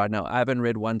software right now. I haven't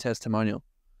read one testimonial.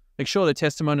 Like, sure, the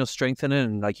testimonials strengthen it,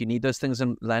 and like you need those things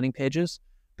in landing pages,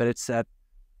 but it's that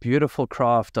beautiful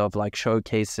craft of like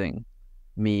showcasing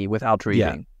me without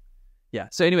reading. Yeah.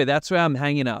 So anyway, that's where I'm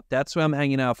hanging out. That's where I'm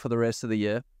hanging out for the rest of the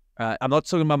year. I'm not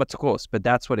talking about my course, but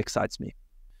that's what excites me.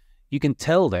 You can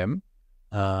tell them,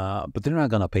 but they're not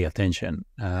gonna pay attention.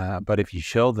 But if you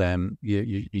show them,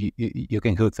 you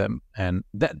can hook them, and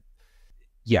that,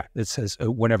 it says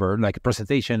whenever, like a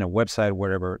presentation, a website,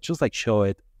 whatever, just like show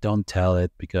it, don't tell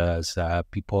it, because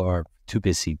people are too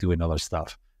busy doing other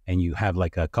stuff, and you have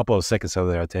like a couple of seconds of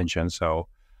their attention. So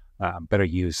better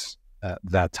use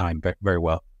that time very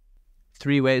well.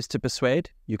 3 ways to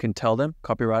persuade. You can tell them,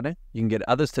 copywriting. You can get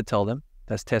others to tell them.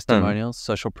 That's testimonials,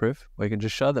 social proof, or you can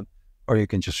just show them. Or you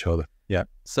can just show them. Yeah.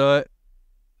 So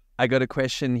I got a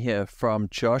question here from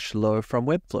Josh Lowe from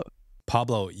Webflow.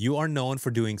 Pablo, you are known for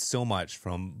doing so much,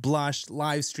 from Blush,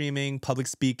 live streaming, public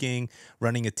speaking,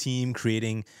 running a team,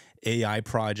 creating AI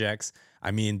projects.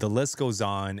 I mean, the list goes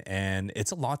on, and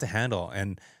it's a lot to handle.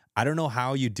 And I don't know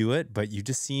how you do it, but you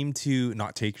just seem to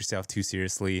not take yourself too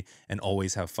seriously and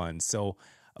always have fun. So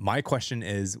my question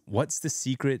is, what's the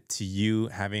secret to you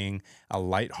having a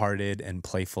lighthearted and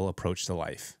playful approach to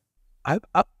life?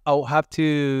 I'll have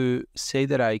to say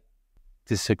that I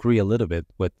disagree a little bit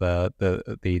with the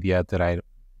idea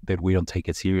that we don't take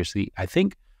it seriously. I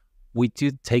think we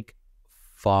do take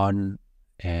fun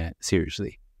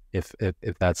seriously, if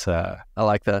that's I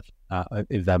like that,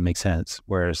 if that makes sense.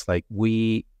 Whereas like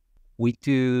we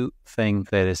do think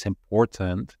that it's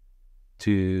important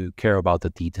to care about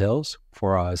the details.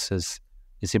 For us,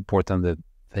 it's important that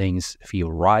things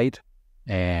feel right,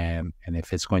 and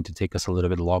if it's going to take us a little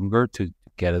bit longer to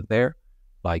get it there,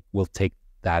 like we'll take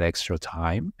that extra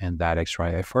time and that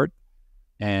extra effort.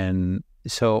 And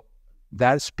so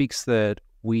that speaks that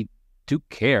we do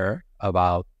care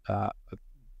about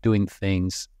doing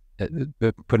things,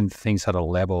 putting things at a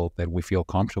level that we feel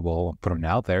comfortable putting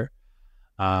out there.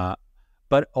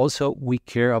 But also we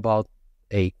care about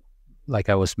like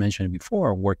I was mentioning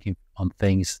before, working on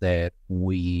things that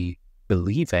we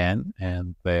believe in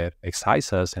and that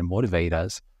excites us and motivate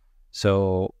us.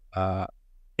 So,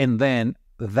 and then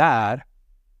that,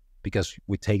 because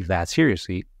we take that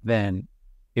seriously, then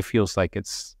it feels like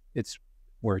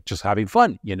we're just having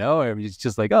fun, you know? It's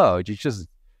just like, oh, you're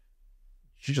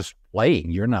just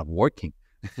playing, you're not working.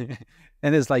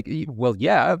 And it's like, well,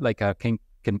 yeah, like can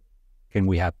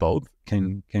we have both?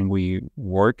 Can we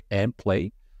work and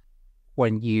play?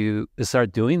 When you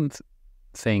start doing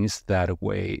things that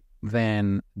way,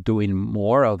 then doing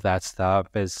more of that stuff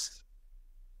is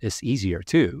easier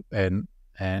too, and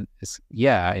it's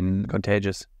and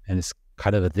contagious, and it's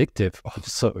kind of addictive.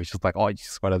 Also, it's just like, oh, you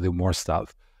just want to do more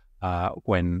stuff.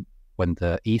 When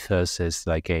the ethos is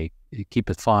like keep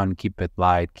it fun, keep it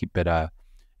light, keep it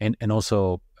and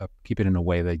also keep it in a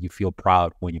way that you feel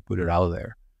proud when you put it out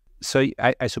there. So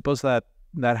I suppose that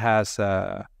has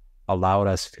allowed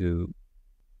us to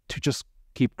just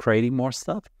keep creating more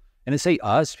stuff. And I say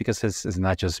us because it's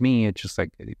not just me. It's just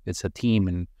like it's a team,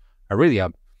 and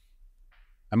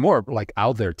I'm more like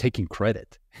out there taking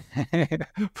credit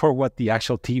for what the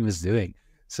actual team is doing.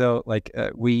 So like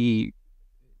we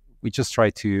just try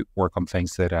to work on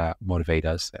things that motivate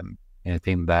us, and I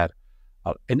think that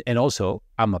and also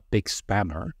I'm a big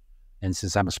spammer, and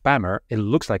since I'm a spammer, it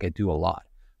looks like I do a lot,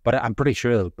 but I'm pretty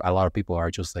sure a lot of people are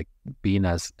just like being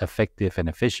as effective and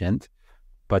efficient,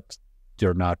 but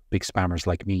they're not big spammers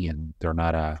like me, and they're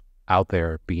not out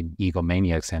there being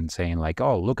egomaniacs and saying like,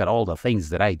 oh, look at all the things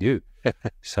that I do.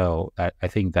 So I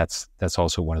think that's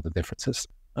also one of the differences.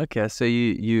 Okay, so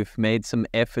you've made some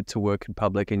effort to work in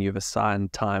public, and you've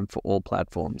assigned time for all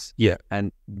platforms. Yeah.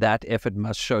 And that effort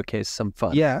must showcase some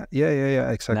fun. Yeah,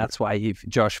 exactly. And that's why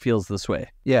Josh feels this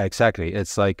way. Yeah, exactly.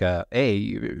 It's like,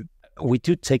 hey, we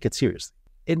do take it seriously.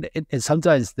 And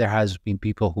sometimes there has been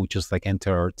people who just like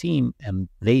enter our team and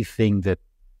they think that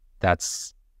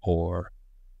that's our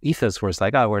ethos, where it's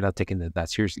like, oh, we're not taking it that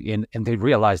seriously. And they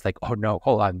realize like, oh no,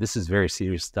 hold on, this is very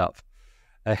serious stuff.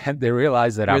 And they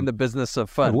realize that we're in the business of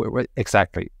fun.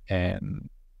 Exactly. And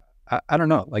I don't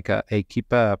know, like keep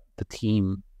the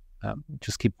team,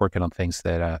 just keep working on things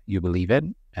that you believe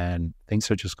in, and things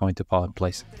are just going to fall in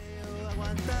place.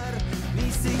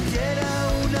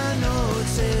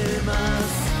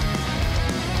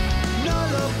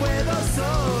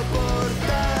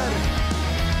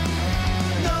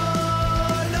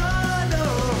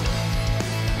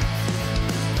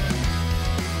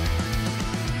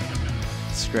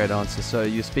 Great answer. So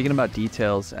you're speaking about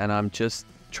details, and I'm just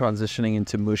transitioning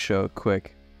into Musho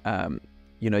quick.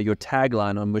 Your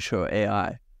tagline on Musho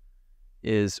AI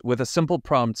is, with a simple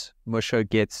prompt, Musho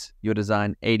gets your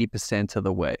design 80% of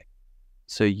the way.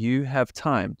 So you have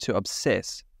time to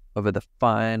obsess over the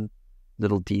fine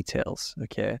little details,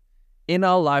 okay? In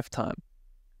our lifetime,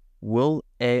 will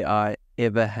AI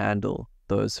ever handle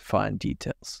those fine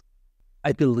details?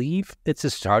 I believe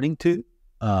it's starting to.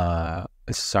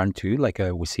 Like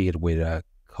we see it with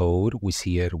code. We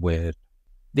see it with,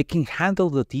 they can handle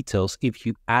the details if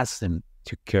you ask them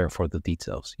to care for the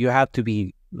details. You have to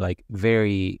be like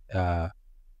very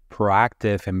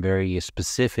proactive and very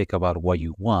specific about what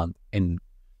you want. And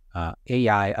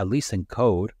AI, at least in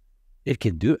code, it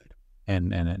can do it.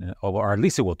 And or at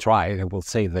least it will try. It will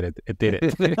say that it did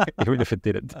it, even if it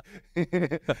didn't.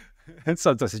 And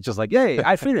sometimes it's just like, yay,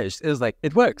 I finished. It's like,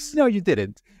 it works. No, you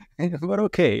didn't. But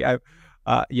okay,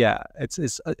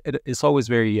 it's always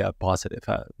very positive,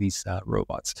 these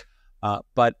robots.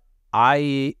 But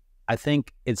I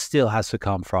think it still has to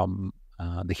come from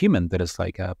the human. That is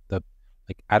like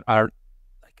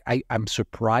I'm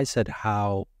surprised at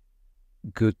how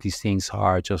good these things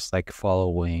are, just like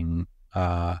following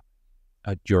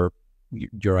your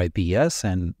ideas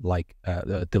and like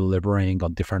delivering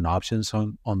on different options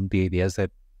on the ideas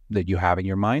that you have in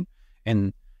your mind.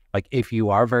 And like, if you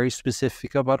are very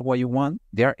specific about what you want,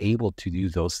 they're able to do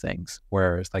those things.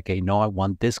 Whereas like, hey, no, I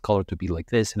want this color to be like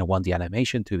this, and I want the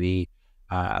animation to be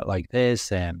like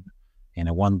this, and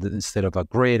I want, instead of a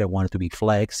grid, I want it to be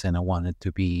flex, and I want it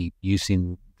to be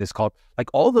using this color. Like,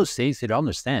 all those things it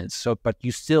understands. So, but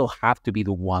you still have to be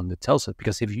the one that tells it,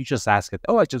 because if you just ask it,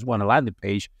 oh, I just want a landing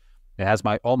page, it has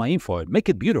all my info, make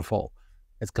it beautiful,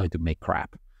 it's going to make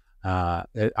crap. I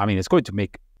mean, it's going to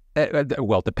make,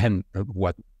 well, depend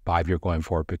what vibe you're going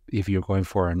for. But if you're going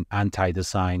for an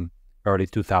anti-design, early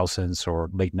 2000s or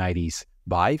late 90s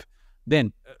vibe,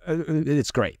 then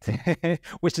it's great.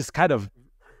 Which is kind of,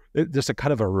 there's a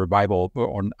kind of a revival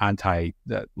on anti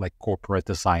like corporate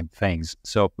design things.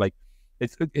 So like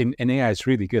it's in AI is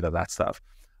really good at that stuff.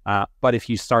 But if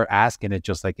you start asking it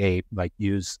just like, hey, like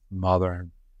use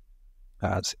modern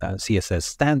CSS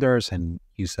standards and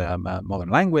use modern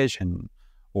language, and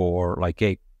or like,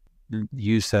 hey,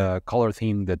 use a color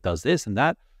theme that does this and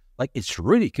that, like it's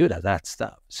really good at that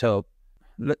stuff. So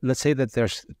let's say that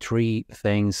there's three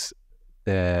stages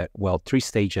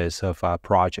of a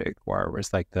project, where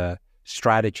it's like the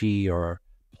strategy or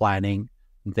planning,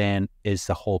 then is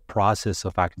the whole process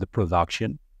of actually the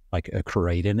production, like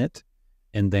creating it,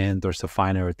 and then there's the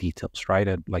finer details, right?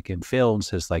 And like in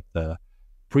films, is like the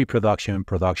pre-production,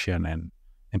 production, and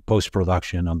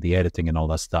post-production on the editing and all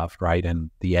that stuff, right?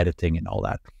 And the editing and all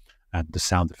that, and the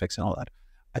sound effects and all that.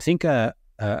 I think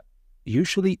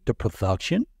usually the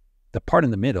production, the part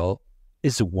in the middle,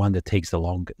 is the one that takes the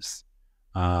longest.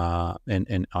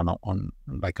 And on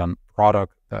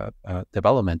product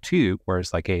development too, where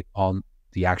it's like on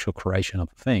the actual creation of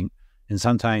the thing. And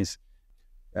sometimes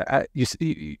you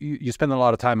spend a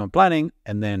lot of time on planning,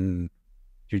 and then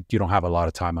you don't have a lot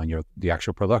of time on the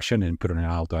actual production and putting it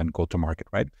out and go to market,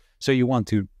 right? So you want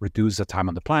to reduce the time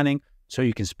on the planning so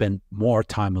you can spend more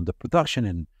time on the production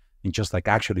and just like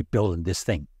actually building this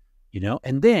thing,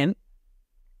 And then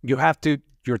you have to,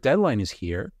 your deadline is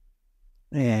here,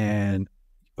 and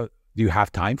you have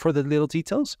time for the little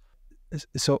details.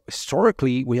 So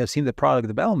historically, we have seen the product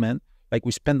development, like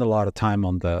we spend a lot of time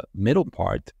on the middle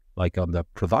part, like on the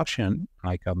production,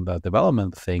 like on the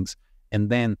development of things, and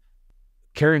then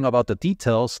caring about the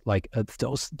details, like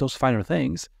those finer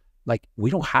things, like we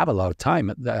don't have a lot of time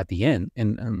at the end.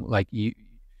 And like you,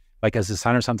 like as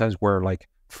designers, sometimes we're like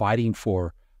fighting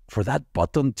for that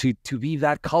button to be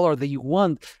that color that you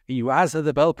want. And you ask the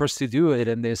developers to do it,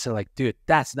 and they say like, dude,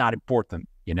 that's not important.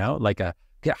 Like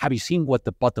have you seen what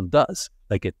the button does?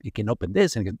 Like it can open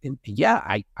this, and yeah,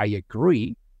 I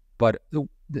agree. But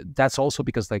that's also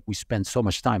because like we spend so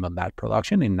much time on that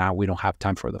production, and now we don't have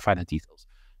time for the finer details.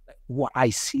 What I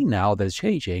see now that's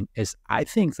changing is, I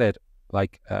think that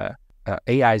like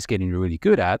AI is getting really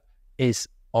good at is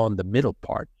on the middle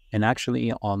part, and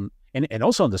actually on and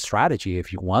also on the strategy,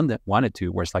 if you wanted to,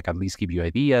 where it's like at least give you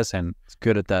ideas, and it's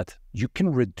good at that. You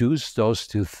can reduce those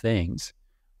two things,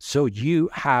 so you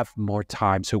have more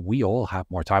time. So we all have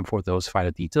more time for those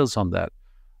finer details on that,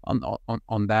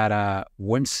 on that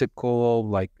whimsical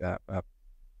like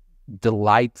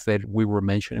delight that we were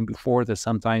mentioning before. That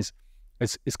sometimes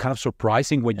it's kind of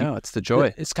surprising when it's the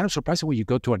joy. It's kind of surprising when you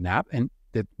go to an app and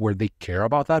where they care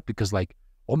about that, because like,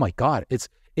 oh my God, it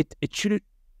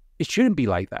shouldn't be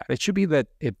like that. It should be that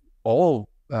if all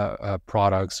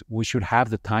products, we should have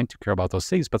the time to care about those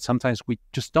things, but sometimes we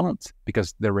just don't,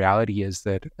 because the reality is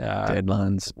that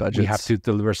deadlines, budgets, we have to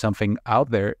deliver something out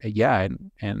there. Yeah,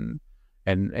 and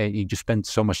you just spend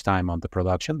so much time on the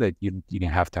production that you didn't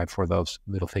have time for those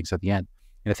little things at the end.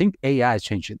 And I think AI is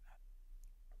changing that,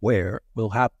 where we'll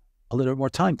have a little more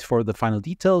time for the final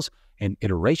details and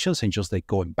iterations, and just like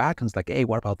going back and it's like, hey,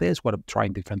 what about this? What I'm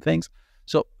trying different things.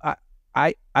 So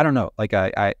I don't know, like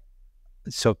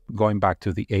so going back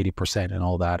to the 80% and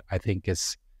all that, I think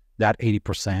it's that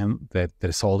 80% that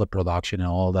is all the production and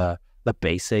all the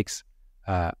basics.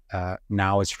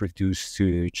 Now it's reduced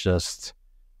to just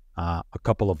a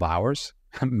couple of hours,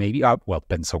 maybe. Well,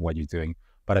 depends on what you're doing.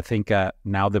 But I think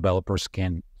now developers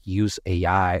can use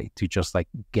AI to just like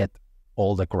get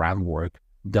all the groundwork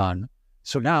done.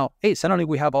 So now, hey, suddenly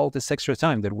we have all this extra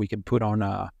time that we can put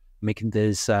on making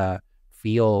this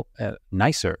feel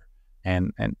nicer,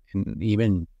 and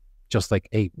even just like,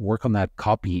 hey, work on that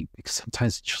copy, because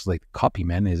sometimes just like copy,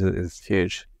 man, is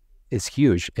huge. It's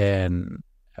huge. And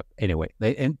anyway,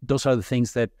 and those are the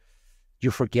things that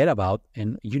you forget about,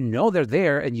 and they're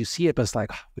there, and you see it, but it's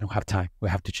like, we don't have time. We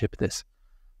have to chip this.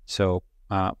 So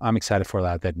I'm excited for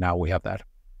that now we have that.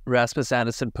 Rasmus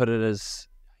Anderson put it as,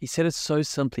 he said it so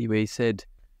simply, where he said,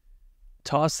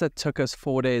 tasks that took us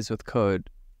 4 days with code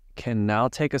can now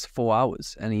take us 4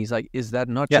 hours. And he's like, is that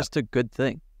not just a good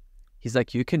thing? He's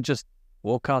like, you can just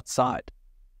walk outside.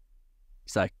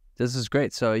 He's like, this is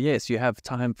great. So yes, you have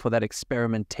time for that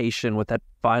experimentation with that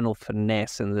final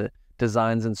finesse and the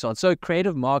designs and so on. So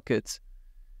Creative Markets,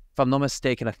 if I'm not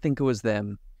mistaken, I think it was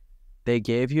them, they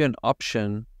gave you an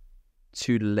option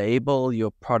to label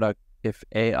your product if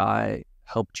AI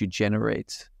helped you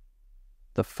generate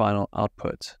the final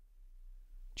output.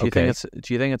 Do you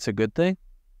think it's a good thing?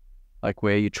 Like,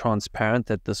 where you're transparent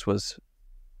that this was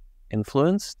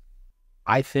influenced?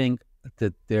 I think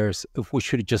that if we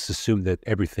should just assume that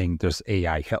everything there's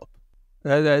AI help.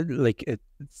 like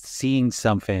seeing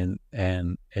something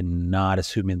and not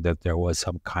assuming that there was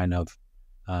some kind of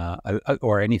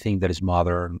or anything that is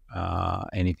modern,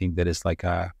 anything that is like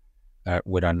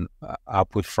with an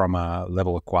output from a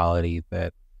level of quality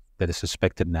that is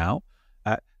suspected now.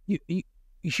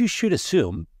 You should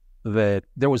assume that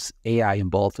there was AI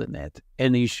involved in it,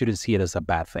 and you shouldn't see it as a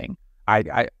bad thing.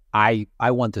 I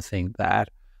want to think that,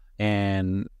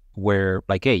 and where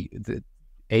like, hey,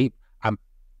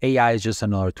 AI is just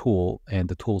another tool in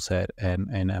the tool set,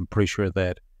 and I'm pretty sure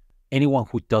that anyone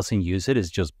who doesn't use it is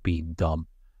just being dumb.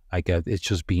 Like it's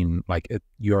just being like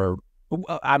you're.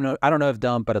 I don't know if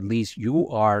dumb, but at least you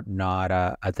are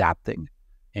not adapting.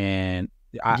 And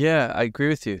I agree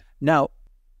with you. Now,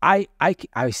 I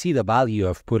see the value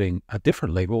of putting a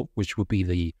different label, which would be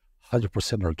the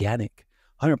 100% organic,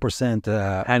 100%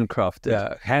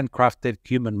 handcrafted,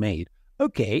 human made.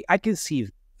 Okay, I can see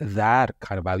that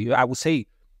kind of value. I would say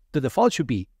the default should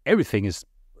be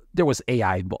there was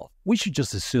AI involved. We should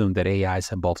just assume that AI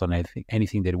is involved on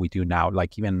anything that we do now,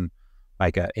 like even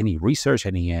like any research,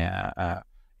 any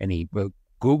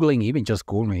Googling, even just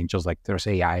Googling, just like there's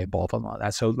AI involved on all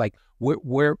that. So like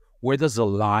where does the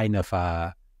line of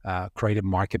creative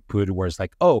market put where it's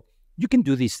like, oh, you can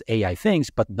do these AI things,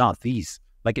 but not these?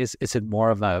 Like, is it more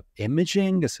of the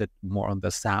imaging? Is it more on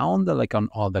the sound, like on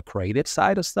all the creative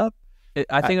side of stuff?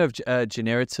 I think of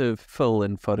generative fill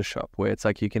in Photoshop, where it's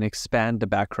like you can expand the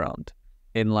background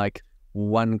in like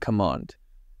one command.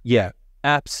 Yeah.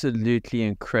 Absolutely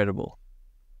incredible.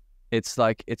 It's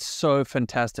like, it's so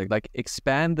fantastic. Like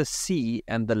expand the sea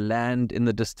and the land in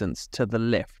the distance to the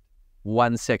left.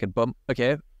 1 second, boom.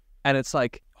 Okay. And it's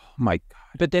like, oh my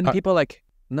God. But then people are like,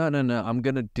 no, I'm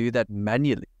going to do that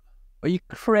manually. Are you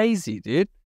crazy, dude?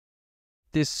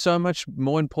 There's so much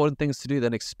more important things to do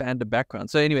than expand the background.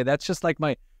 So anyway, that's just like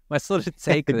my sort of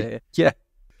take there.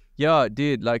 Yeah,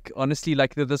 dude, like honestly,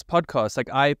 like this podcast, like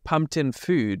I pumped in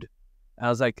food. I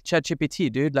was like,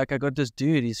 ChatGPT, dude, like I got this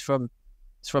dude, he's from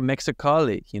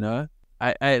Mexicali, you know?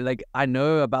 I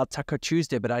know about Taco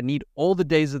Tuesday, but I need all the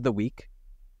days of the week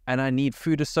and I need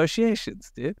food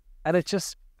associations, dude. And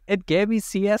it gave me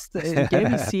siesta. It gave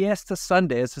me siesta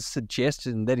Sunday as a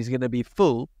suggestion that he's going to be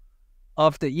full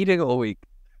after eating all week.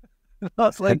 I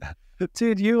was like,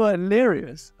 dude, you are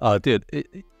hilarious. Oh, dude.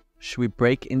 Should we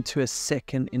break into a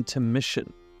second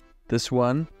intermission? This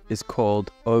one is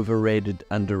called Overrated,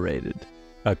 Underrated.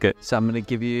 Okay. So I'm going to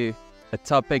give you a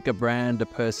topic, a brand, a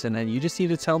person, and you just need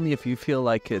to tell me if you feel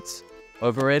like it's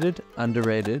overrated,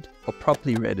 underrated, or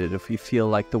properly rated, if you feel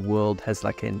like the world has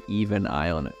like an even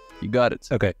eye on it. You got it.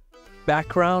 Okay.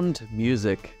 Background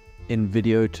music in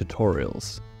video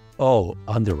tutorials. Oh,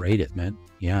 underrated, man.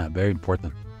 Yeah, very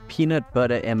important. Peanut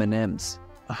butter M&Ms.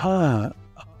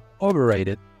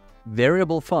 Overrated.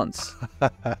 Variable fonts.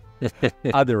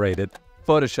 Underrated.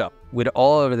 Photoshop. With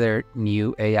all of their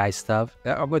new AI stuff,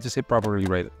 I'm going to say properly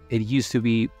rated. It used to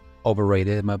be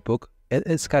overrated in my book.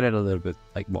 It's kind of a little bit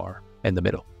like more in the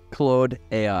middle. Claude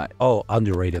AI. Oh,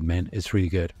 underrated, man. It's really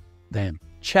good. Damn.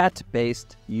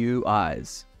 Chat-based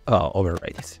UIs. Oh,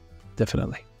 overrated.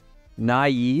 Definitely.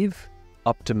 Naive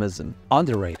optimism.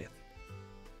 Underrated.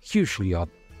 Hugely up.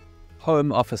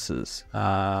 Home offices.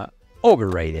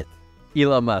 Overrated.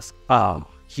 Elon Musk. Oh,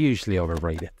 hugely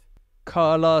overrated.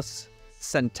 Carlos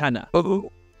Santana.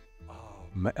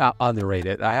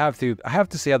 Underrated. I have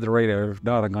to say underrated. If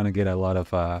not, I'm gonna get a lot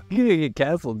of You're gonna get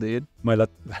canceled, dude. My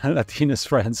Latinos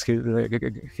friends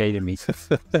hating me.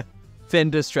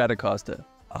 Fender Stratocaster.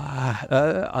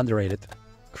 Underrated.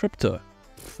 Crypto.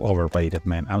 Overrated,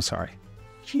 man. I'm sorry.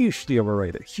 Hugely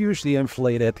overrated. Hugely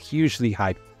inflated. Hugely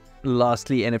hyped.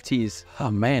 Lastly, NFTs.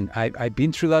 Oh man, I've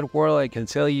been through that world. I can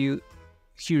tell you,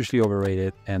 hugely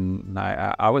overrated, and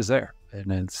I was there,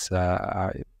 and it's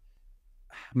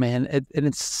man,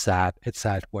 it's sad. It's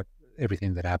sad what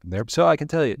everything that happened there. So I can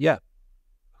tell you, yeah,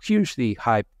 hugely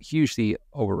hyped, hugely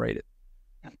overrated.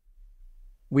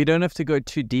 We don't have to go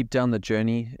too deep down the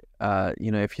journey,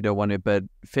 if you don't want to. But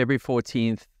February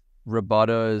 14th,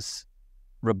 Roboto's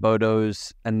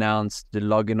announced the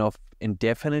login off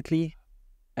indefinitely,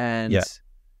 and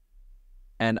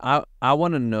I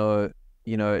want to know.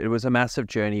 It was a massive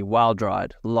journey, wild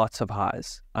ride, lots of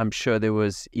highs. I'm sure there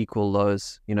was equal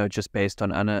lows, just based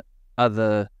on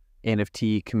other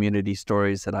NFT community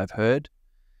stories that I've heard.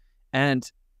 And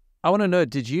I want to know,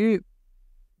 did you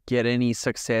get any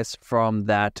success from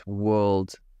that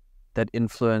world that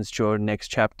influenced your next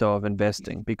chapter of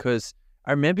investing? Because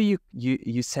I remember you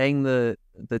saying the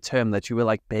term that you were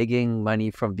like begging money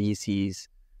from VCs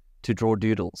to draw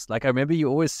doodles. Like I remember you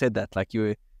always said that, like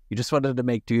you just wanted to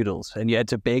make doodles and you had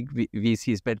to beg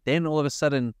VCs, but then all of a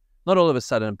sudden not all of a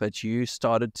sudden, but you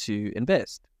started to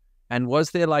invest. And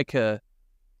was there like a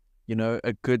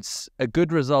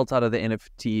good result out of the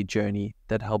NFT journey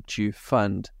that helped you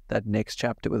fund that next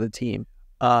chapter with a team?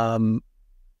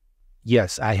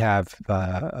 Yes, I have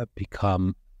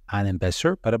become an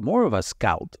investor, but I'm more of a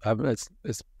scout. It's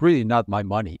really not my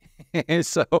money.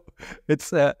 So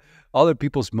it's other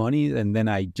people's money, and then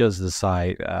I just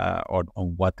decide on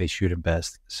what they should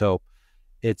invest. So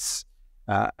it's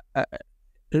not,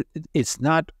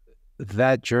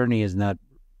 that journey is not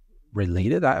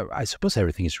related. I suppose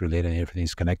everything is related and everything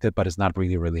is connected, but it's not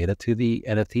really related to the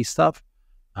NFT stuff.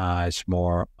 It's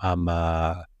more I'm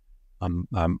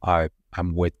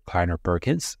with Kleiner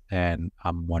Perkins, and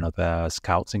I'm one of the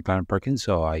scouts in Kleiner Perkins.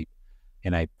 So I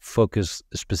focus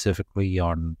specifically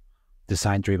on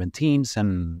design-driven teams,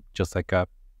 and just like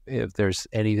if there's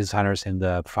any designers in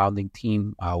the founding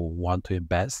team, I want to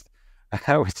invest,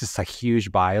 which is a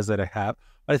huge bias that I have.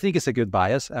 But I think it's a good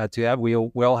bias to have. We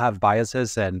all have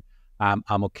biases, and I'm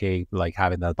okay like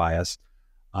having that bias.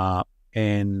 But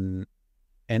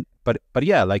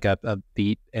yeah, like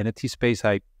the NFT space,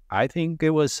 I think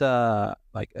it was that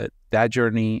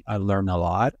journey. I learned a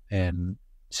lot, and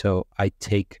so I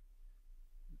take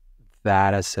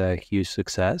that as a huge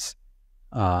success.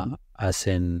 As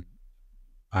in,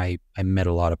 I met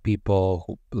a lot of people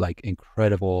who, like,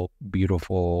 incredible,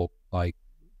 beautiful, like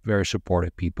very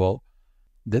supportive people.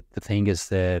 The thing is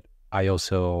that we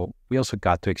also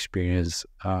got to experience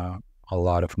a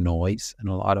lot of noise and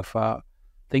a lot of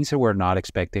things that we're not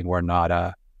expecting. We're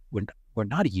not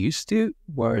used to,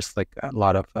 where it's like a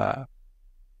lot of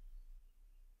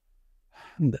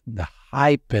the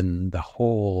hype and the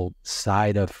whole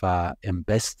side of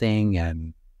investing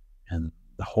and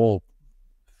the whole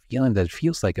feeling that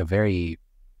feels like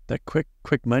that quick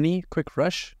money, quick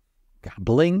rush,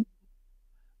 gambling,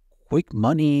 quick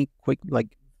money, quick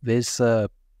like this.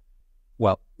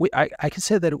 Well, I can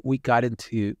say that we got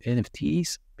into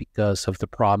NFTs because of the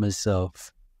promise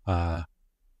of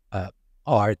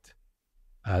art.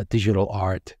 Digital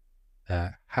art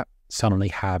suddenly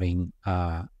having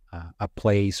a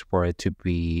place for it to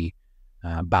be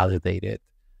validated,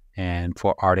 and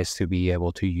for artists to be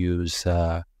able to use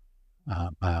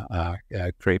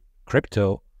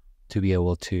crypto to be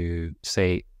able to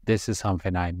say, this is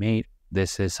something I made,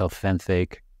 this is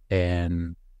authentic,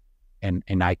 and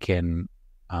I can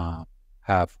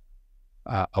have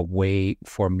a way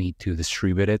for me to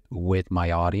distribute it with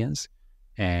my audience,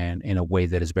 and in a way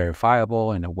that is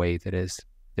verifiable, in a way that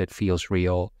feels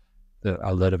real,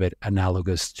 a little bit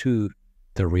analogous to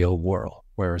the real world,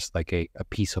 where it's like a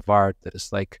piece of art that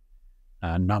is like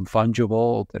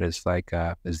non-fungible, that is like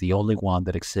is the only one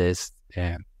that exists,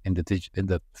 and in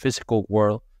the physical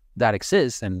world that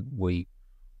exists, and we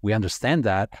understand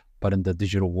that. But in the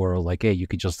digital world, like, hey, you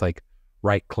could just like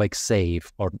right-click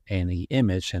save on any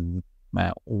image, and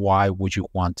why would you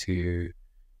want to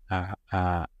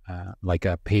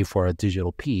pay for a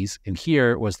digital piece? And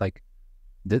here it was like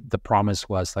the promise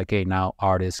was like, hey, now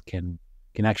artists can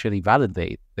actually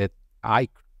validate that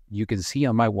you can see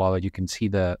on my wallet, you can see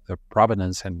the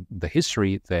provenance and the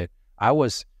history, that I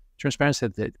was transparent,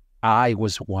 that I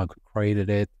was the one who created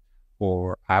it,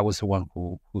 or I was the one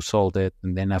who sold it,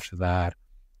 and then after that,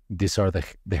 these are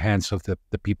the hands of the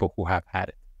people who have had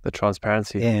it. The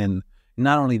transparency. And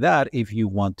not only that, if you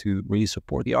want to really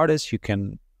support the artist, you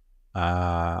can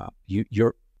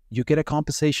you get a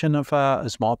compensation of a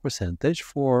small percentage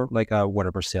for like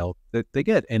whatever sale that they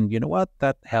get. And you know what?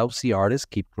 That helps the artist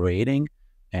keep creating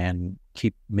and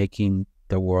keep making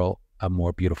the world a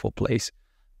more beautiful place.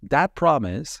 That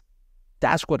promise,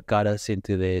 that's what got us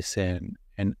into this. And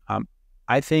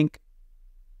I think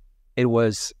it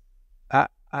was,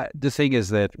 the thing is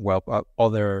that, well,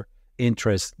 other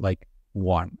interests like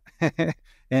won.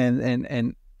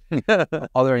 and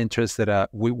other interests that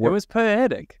we were. It was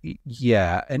poetic.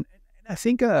 Yeah. And I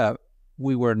think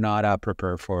we were not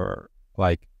prepared for,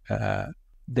 like,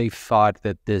 they thought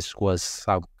that this was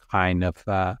some kind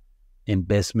of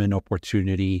investment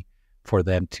opportunity for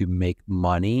them to make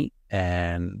money.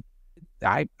 And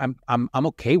I'm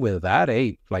okay with that.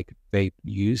 Hey, like, they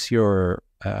use your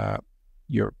I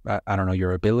don't know,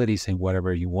 your abilities in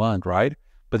whatever you want, right?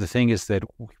 But the thing is that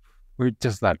we're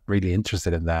just not really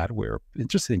interested in that. We're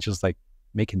interested in just like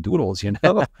making doodles, you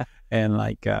know, and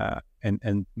like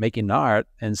and making art.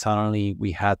 And suddenly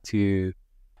we had to,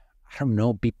 I don't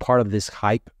know, be part of this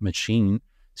hype machine.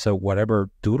 So whatever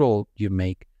doodle you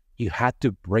make, you had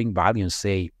to bring value and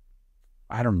say,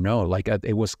 I don't know, like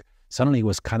it was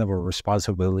kind of a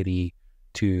responsibility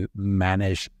to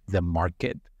manage the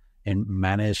market and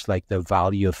manage like the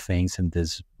value of things in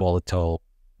this volatile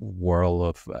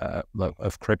world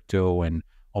of crypto and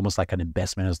almost like an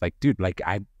investment. I was like, dude, like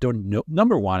I don't know.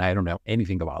 Number one, I don't know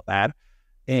anything about that,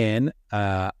 and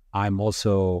I'm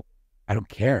also I don't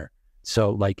care. So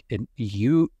like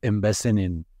you investing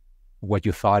in what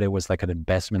you thought it was like an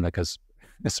investment, like a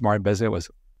smart investment, was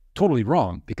totally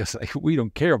wrong, because like, we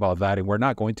don't care about that and we're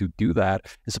not going to do that.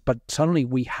 But suddenly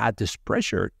we had this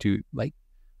pressure to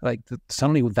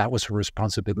suddenly that was a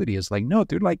responsibility. It's like, no,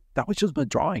 dude, like that was just my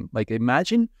drawing. Like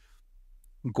imagine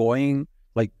going,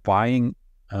 like buying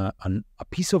a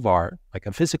piece of art, like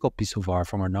a physical piece of art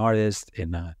from an artist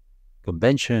in a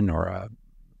convention or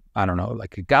I don't know,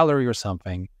 like a gallery or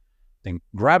something, then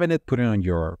grabbing it, putting it on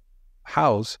your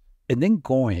house, and then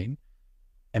going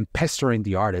and pestering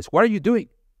the artist. What are you doing?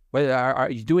 Well, are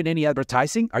you doing any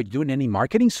advertising? Are you doing any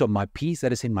marketing? So my piece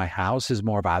that is in my house is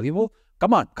more valuable?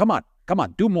 Come on,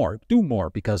 do more,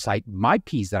 because my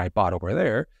piece that I bought over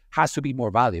there has to be more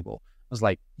valuable. I was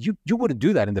like, you wouldn't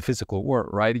do that in the physical world,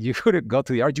 right? You couldn't go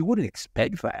to the art. You wouldn't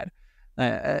expect that.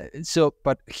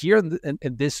 But here in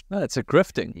this, it's a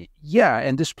grifting. Yeah,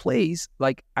 and this place,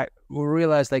 like I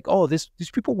realized, like, oh, these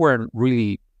people weren't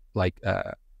really like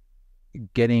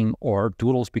getting or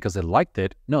doodles because they liked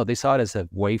it. No, they saw it as a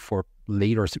way for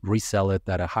later resell it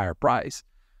at a higher price,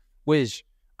 which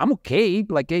I'm okay.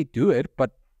 Like, hey, do it,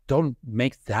 but don't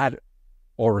make that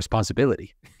our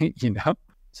responsibility.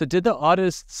 So did the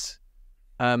artists,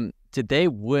 did they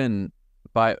win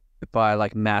by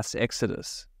like mass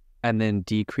exodus and then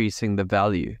decreasing the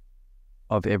value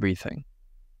of everything?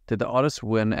 Did the artists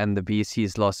win and the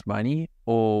VCs lost money?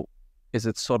 Or is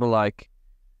it sort of like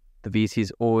the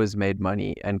VCs always made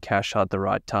money and cash out the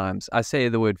right times? I say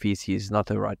the word VC is not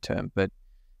the right term, but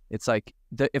it's like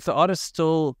if the artists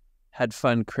still had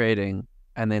fun creating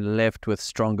and then left with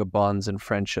stronger bonds and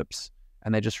friendships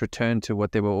and they just returned to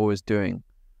what they were always doing,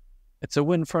 it's a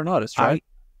win for an artist, right?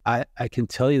 I can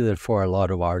tell you that for a lot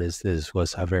of artists, this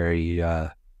was a very,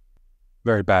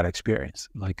 very bad experience,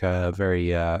 like a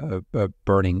very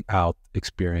burning out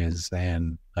experience,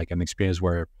 and like an experience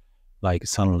where like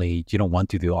suddenly you don't want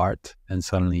to do art, and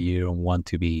suddenly you don't want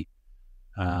to be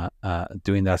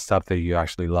doing that stuff that you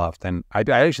actually loved. And I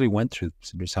actually went through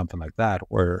something like that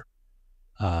where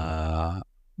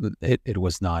it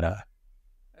was not a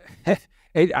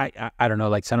I don't know,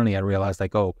 like suddenly I realized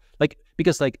like, oh, like,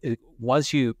 because like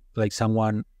once you like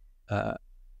someone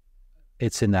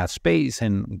it's in that space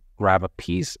and grab a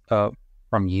piece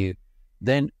from you,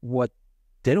 then what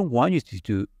they don't want you to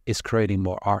do is creating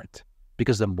more art,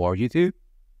 because the more you do,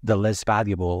 the less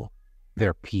valuable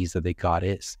their piece that they got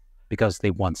is, because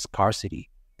they want scarcity.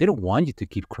 They don't want you to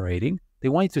keep creating. They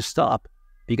want you to stop,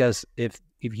 because if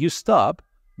you stop,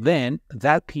 then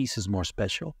that piece is more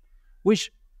special,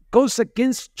 which goes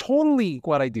against totally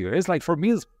what I do. It's like, for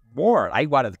me, it's more, I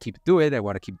want to keep doing it. I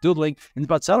want to keep doodling.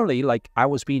 But suddenly, like, I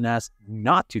was being asked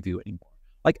not to do it anymore.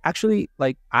 Like, actually,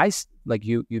 like,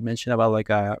 you mentioned about like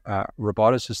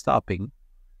Roboto stopping.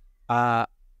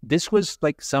 This was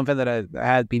like something that I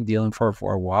had been dealing for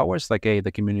a while, where it's like, hey,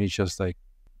 the community is just like,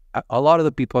 a lot of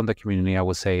the people in the community, I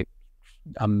would say,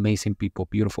 amazing people,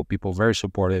 beautiful people, very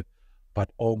supportive. But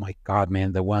oh my God,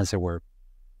 man, the ones that were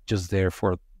just there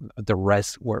for the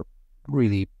rest were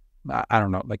really, I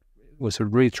don't know, like, it was a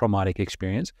really traumatic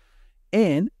experience.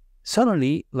 And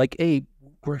suddenly, like, hey,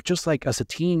 we're just like, as a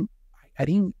team, I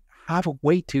didn't have a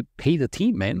way to pay the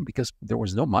team, man, because there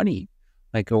was no money.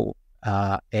 Like,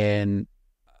 and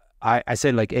I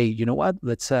said, like, hey, you know what?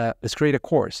 Let's create a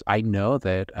course. I know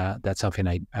that that's something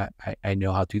I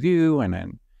know how to do,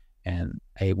 and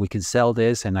hey, we can sell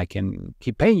this, and I can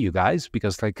keep paying you guys,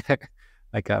 because like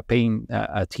paying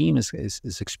a team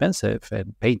is expensive,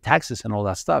 and paying taxes and all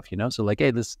that stuff, So like,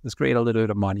 hey, let's create a little bit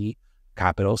of money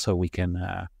capital so we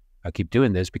can keep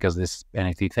doing this, because this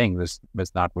NFT thing was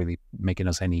not really making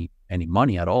us any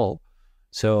money at all.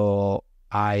 So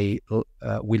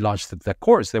we launched the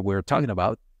course that we were talking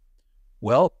about.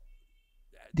 Well,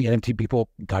 the NFT people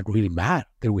got really mad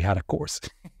that we had a course.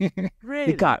 Really?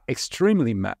 They got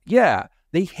extremely mad. Yeah,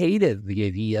 they hated the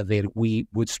idea that we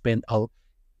would spend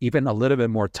even a little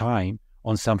bit more time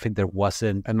on something that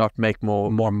wasn't, and not make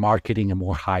more marketing and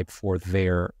more hype for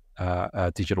their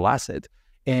digital asset.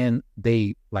 And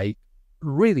they like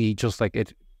really just like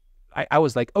it. I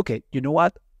was like, okay, you know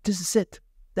what? This is it.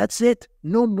 That's it.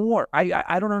 No more.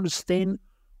 I don't understand.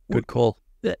 Good call.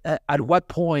 At what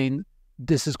point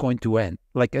this is going to end?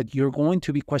 Like, you're going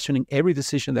to be questioning every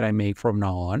decision that I make from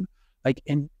now on. Like,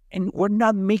 and we're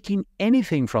not making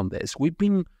anything from this. We've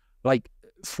been like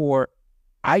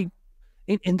and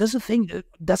that's the thing.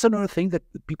 That's another thing, that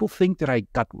people think that I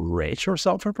got rich or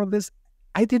something from this.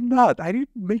 I did not. I didn't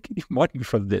make any money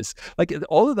from this. Like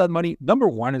all of that money, number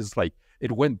one is like,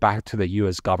 it went back to the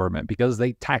US government because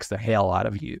they taxed the hell out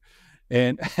of you.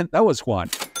 And that was one.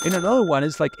 And another one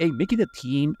is like, hey, making a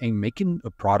team and making a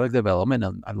product development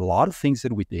and a lot of things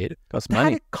that we did.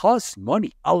 Costs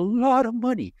money, a lot of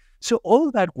money. So all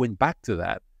of that went back to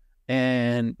that.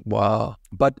 And wow.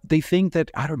 But they think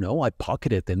that, I don't know, I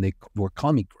pocketed and they were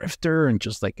calling me grifter and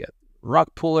just like a rug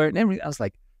puller and everything. I was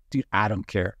like, dude, I don't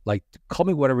care. Like, call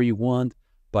me whatever you want,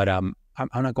 but I'm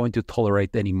not going to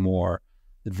tolerate anymore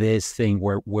this thing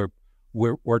where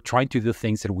we're trying to do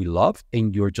things that we love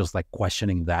and you're just like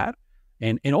questioning that.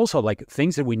 And also like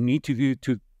things that we need to do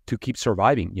to keep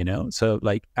surviving, you know? So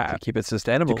like to keep it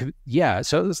sustainable. Yeah.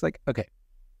 So it's like, okay,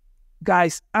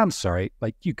 guys, I'm sorry.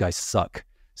 Like you guys suck.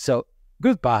 So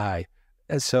goodbye.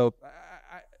 And so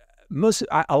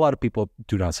a lot of people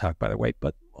do not suck, by the way,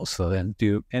 but most of them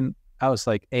do. And I was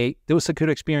like, hey, it was a good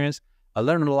experience. I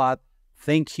learned a lot.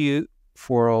 Thank you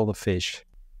for all the fish.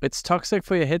 It's toxic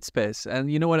for your headspace.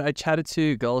 And you know what? I chatted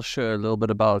to Gulsher a little bit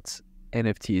about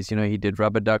NFTs. You know, he did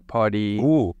Rubber Duck Party.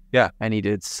 Ooh, yeah. And he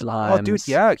did Slimes. Oh, dude,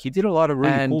 yeah. He did a lot of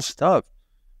really cool stuff.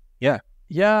 Yeah.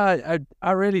 Yeah,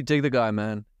 I really dig the guy,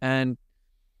 man. And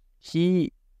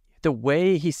the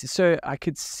way so I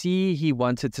could see he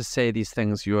wanted to say these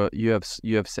things you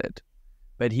have said.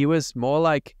 But he was more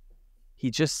like, he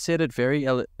just said it very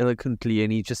eloquently,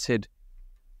 and he just said,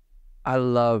 I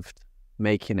loved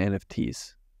making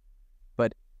NFTs.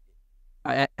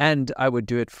 I would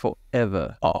do it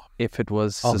forever if it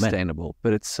was sustainable,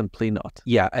 but it's simply not.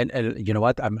 Yeah, and you know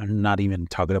what? I'm not even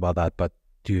talking about that, but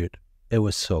dude, it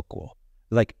was so cool.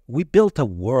 Like we built a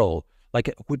world. We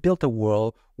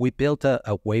built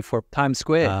a way for Times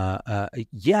Square.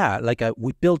 Yeah,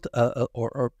 we built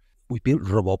we built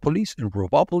Robopolis, and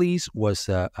Robopolis was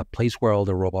a place where all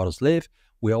the robots live.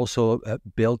 We also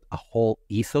built a whole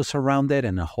ethos around it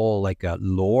and a whole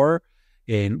lore.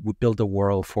 And we built a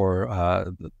world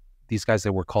for these guys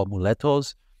that were called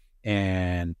muletos.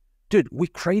 And dude, we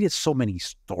created so many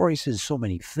stories and so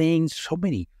many things, so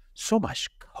much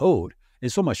code and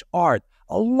so much art.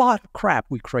 A lot of crap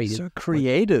we created. So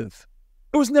creative.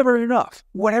 It was never enough.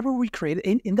 Whatever we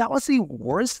created. And that was the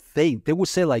worst thing. They would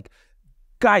say like,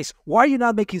 guys, why are you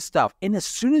not making stuff? And as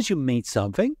soon as you made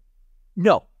something,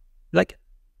 no. Like,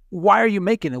 why are you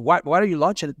making it? Why are you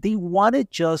launching it? They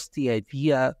wanted just the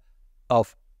idea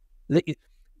of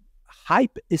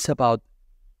hype is about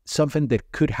something that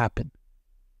could happen,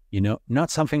 you know, not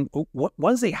something.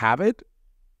 Once they have it,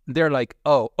 they're like,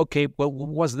 oh, okay, well,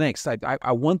 what's next?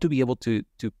 I want to be able to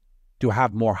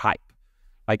have more hype,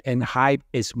 and hype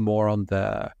is more on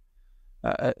the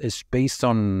is based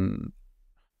on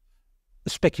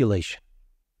speculation.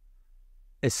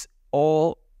 It's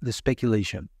all the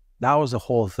speculation. That was the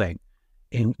whole thing,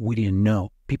 and we didn't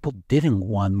know. People didn't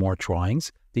want more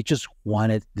drawings. They just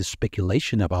wanted the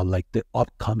speculation about the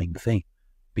upcoming thing,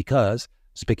 because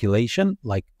speculation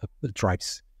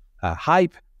drives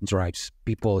hype, drives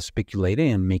people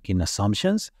speculating and making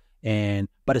assumptions.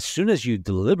 But as soon as you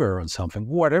deliver on something,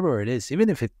 whatever it is, even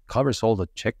if it covers all the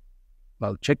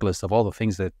checklist of all the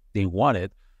things that they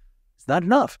wanted, it's not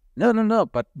enough. No.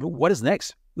 But what is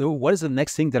next? What is the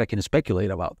next thing that I can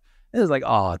speculate about? And it's like,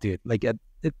 oh, dude,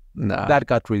 that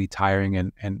got really tiring,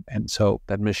 and so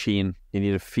that machine, you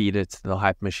need to feed it to the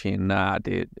hype machine. Nah,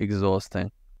 dude,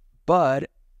 exhausting. But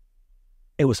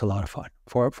it was a lot of fun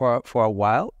for a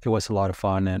while. It was a lot of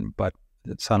fun, but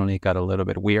it suddenly got a little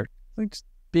bit weird. Like just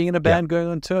being in a band, going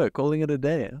on tour, calling it a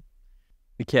day.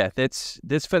 Okay,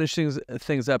 let's finish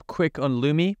things up quick on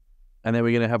Lumi, and then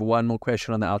we're gonna have one more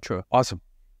question on the outro. Awesome.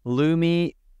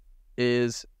 Lumi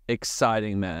is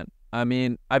exciting, man. I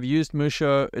mean, I've used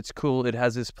Musho. It's cool. It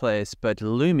has its place. But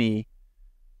Lumi,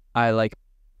 I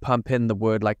pump in the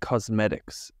word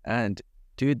cosmetics. And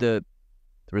dude, the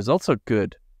results are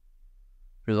good.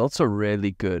 Results are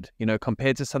really good. You know,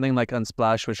 compared to something like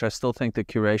Unsplash, which I still think the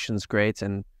curation's great.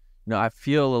 And, you know, I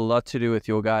feel a lot to do with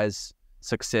your guys'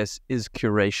 success is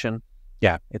curation.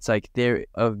 Yeah. It's there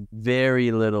are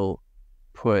very little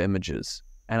poor images.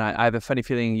 And I have a funny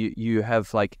feeling you have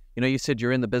you said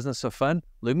you're in the business of fun.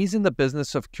 Lumi's in the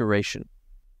business of curation.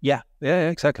 Yeah,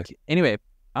 exactly. Anyway,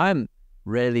 I'm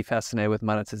really fascinated with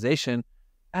monetization,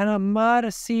 and I might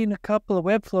have seen a couple of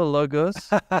Webflow logos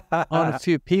on a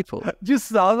few people. You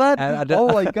saw that?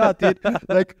 Oh my God, dude.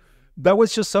 That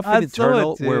was just something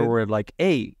internal where we're like,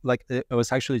 hey, it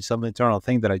was actually some internal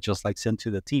thing that I just sent to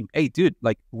the team. Hey, dude,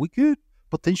 we could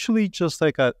potentially just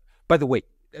by the way,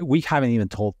 we haven't even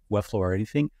told Webflow or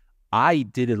anything. I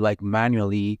did it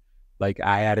manually. I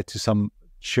added to some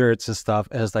shirts and stuff.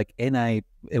 It was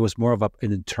it was more of an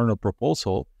internal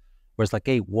proposal. where it's like,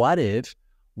 hey, what if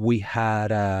we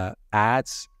had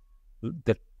ads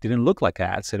that didn't look like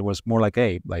ads? It was more like,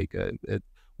 hey, like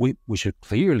we should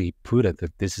clearly put it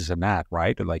that this is an ad,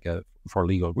 right? Like for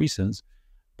legal reasons,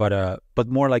 but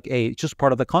more like, hey, just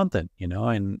part of the content, you know.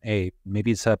 And hey,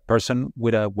 maybe it's a person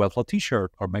with a Webflow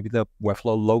T-shirt, or maybe the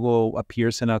Webflow logo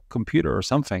appears in a computer or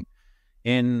something.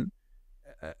 And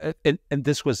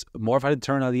this was more of an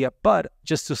internal idea, but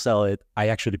just to sell it, I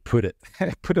actually put it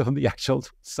on the actual.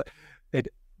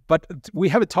 But we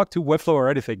haven't talked to Webflow or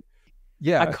anything.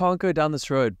 Yeah, I can't go down this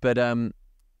road, but no,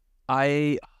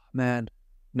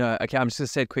 okay, I'm just gonna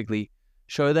say it quickly.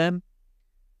 Showthem.com.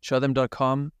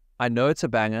 I know it's a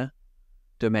banger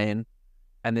domain,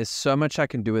 and there's so much I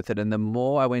can do with it. And the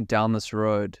more I went down this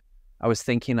road, I was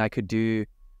thinking I could do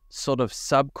sort of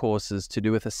sub courses to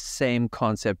do with the same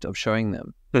concept of showing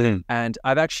them. And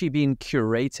I've actually been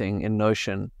curating in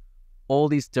Notion all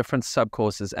these different sub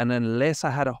courses, and unless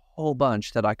I had a whole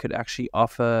bunch that I could actually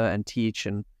offer and teach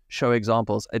and show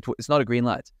examples, it's not a green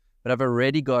light. But I've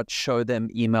already got show them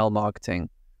email marketing.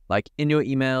 Like, in your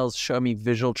emails, show me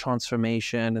visual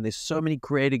transformation, and there's so many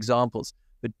great examples.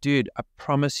 But dude, I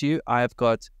promise you, I've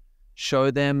got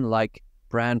show them like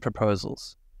brand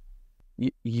proposals.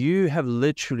 You have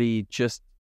literally just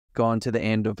gone to the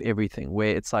end of everything,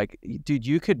 where it's like, dude,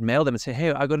 you could mail them and say,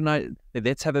 hey, I got an idea.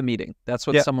 Let's have a meeting. That's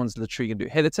what someone's literally going to do.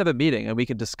 Hey, let's have a meeting and we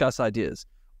can discuss ideas.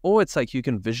 Or it's like you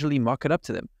can visually mock it up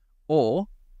to them. Or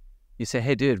you say,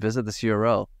 hey, dude, visit this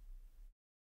URL.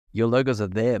 Your logos are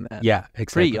there, man. Yeah,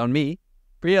 exactly.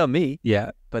 Free on me.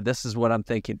 Yeah. But this is what I'm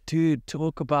thinking. Dude,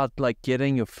 talk about like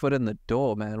getting your foot in the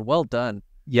door, man. Well done.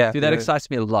 Yeah. Dude, that excites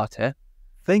me a lot, eh?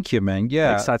 Thank you, man.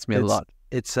 Yeah. It excites me a lot.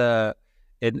 It's and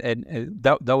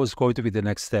that was going to be the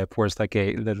next step, where it's like,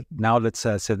 hey, now let's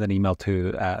send an email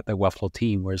to the Webflow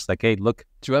team, where it's like, hey, look.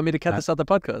 Do you want me to cut this out the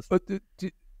podcast?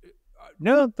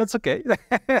 No, that's okay.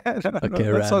 Okay,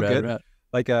 that's all good. Right.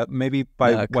 Like maybe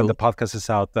by when the podcast is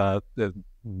out,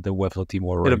 the Webflow team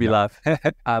will. It'll be live.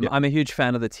 I'm a huge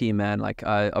fan of the team, man. Like,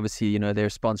 obviously, you know, they're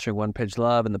sponsoring One Page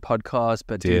Love and the podcast,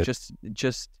 but dude,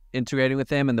 just integrating with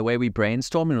them and the way we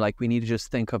brainstorm, and like, we need to just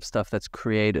think of stuff that's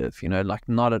creative, you know, like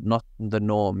not the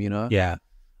norm, you know. Yeah.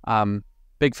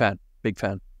 Big fan. But big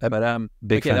fan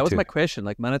that was too. My question,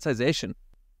 like monetization.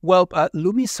 Well,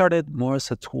 Lumi started more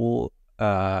as a tool,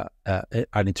 an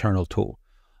internal tool,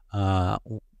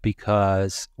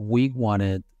 because we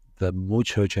wanted the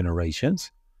mucho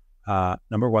generations,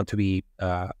 number one, to be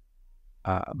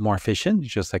more efficient,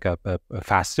 just like a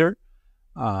faster,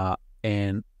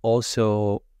 and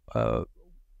also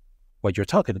what you're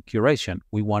talking, curation.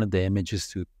 We wanted the images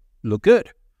to look good,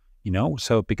 you know.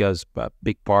 So because a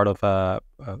big part of a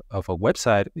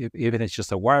website, even if it's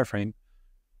just a wireframe,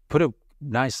 put a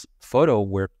nice photo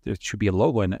where there should be a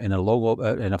logo, and a logo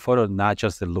and a photo, not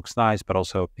just that looks nice, but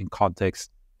also in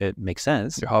context it makes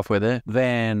sense. You're halfway there.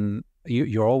 Then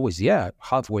you're always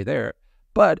halfway there.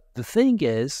 But the thing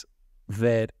is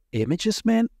that images,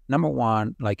 man, number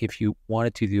one, like if you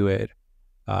wanted to do it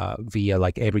via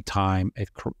like every time it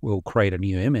will create a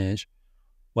new image,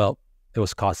 well, it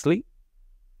was costly,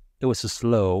 it was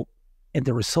slow, and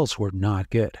the results were not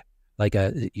good. Like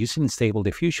using stable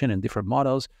diffusion and different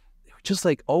models, just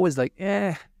like always like,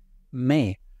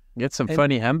 meh. Get some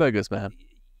funny hamburgers, man.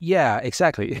 Yeah,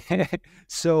 exactly.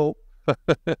 So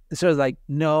it's like,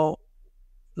 no,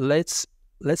 let's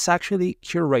actually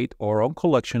curate our own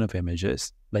collection of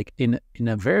images, like in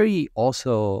a very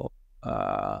also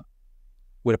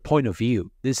with a point of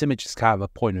view. These images have a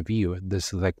point of view, and this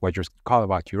is like what you're calling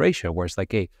about curation, where it's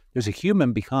like, hey, there's a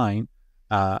human behind,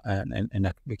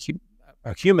 and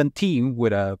a human team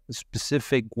with a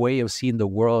specific way of seeing the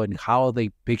world and how they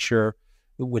picture,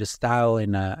 with a style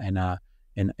and a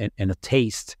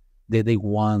taste that they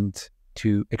want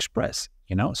to express,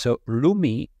 you know. So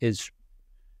Lumi is,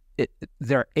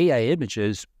 they're AI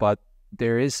images, but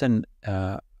there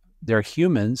are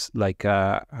humans like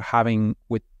having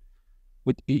with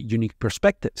unique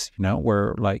perspectives, you know,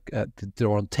 where like their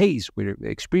own taste, with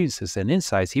experiences and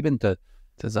insights, even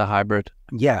there's a hybrid.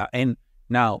 Yeah, and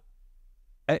now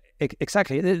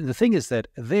exactly. The thing is that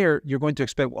there you're going to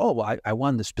expect, oh, well, I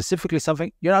want specifically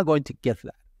something. You're not going to get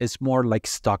that. It's more like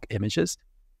stock images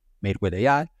made with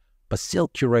AI, but still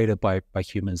curated by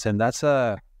humans. And that's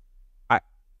I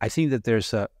think that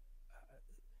there's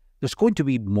going to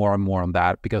be more and more on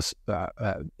that, because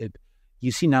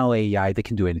you see now AI, they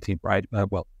can do anything, right?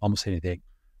 Well, almost anything.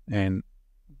 And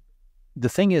the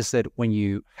thing is that when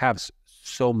you have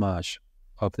so much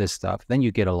of this stuff, then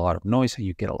you get a lot of noise and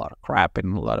you get a lot of crap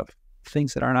and a lot of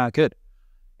things that are not good.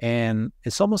 And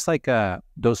it's almost like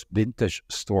those vintage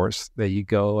stores that you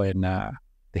go and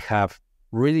they have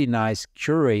really nice,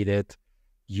 curated,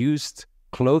 used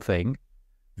clothing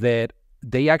that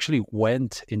they actually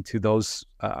went into those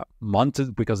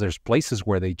mountains, because there's places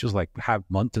where they just like have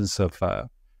mountains of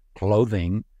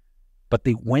clothing, but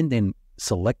they went and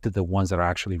selected the ones that are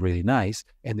actually really nice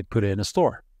and they put it in a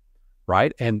store,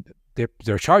 right? And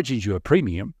they're charging you a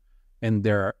premium, and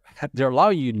they're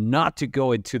allowing you not to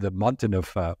go into the mountain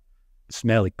of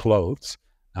smelly clothes.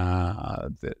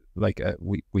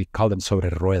 We call them sobre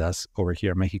ruedas over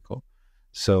here in Mexico.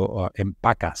 So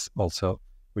empacas also,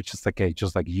 which is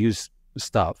just like used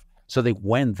stuff. So they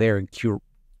went there and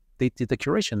they did the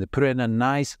curation. They put it in a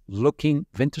nice looking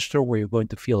vintage store where you're going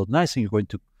to feel nice, and you're going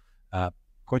to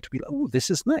be like, oh, this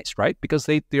is nice, right? Because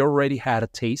they already had a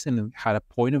taste and had a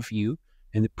point of view,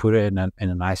 and they put it in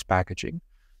a nice packaging.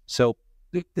 So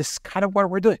this is kind of what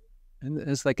we're doing. And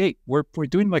it's like, hey, we're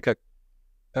doing like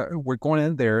we're going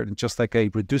in there and just like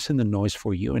reducing the noise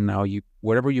for you. And now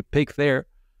whatever you pick there,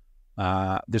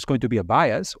 there's going to be a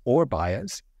bias,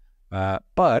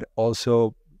 but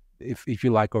also if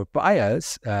you like our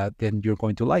bias, then you're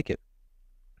going to like it.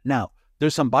 Now,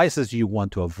 there's some biases you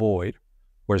want to avoid,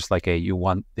 where it's like you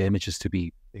want the images to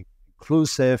be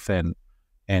inclusive and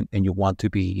you want to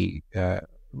be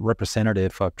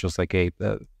representative of just like a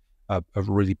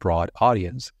really broad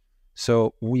audience.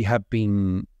 So we have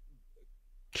been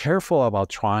careful about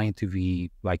trying to be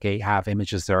like have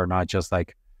images that are not just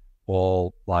like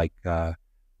all like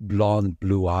blonde,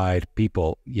 blue-eyed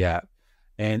people,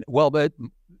 but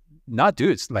not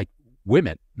dudes, like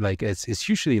women. Like it's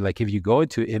usually like if you go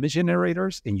into image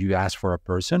generators and you ask for a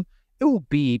person, it will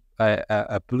be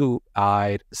a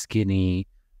blue-eyed, skinny,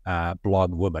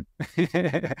 blonde woman,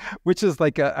 which is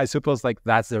like I suppose like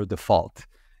that's their default.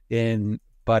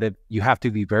 But you have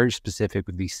to be very specific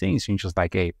with these things. You're just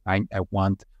like, hey, I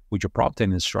want with your prompt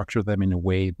and structure them in a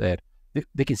way that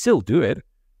they can still do it.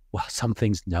 Well, some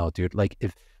things, no, dude. Like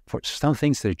if for some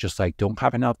things they just like don't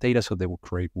have enough data, so they will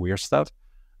create weird stuff.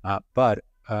 But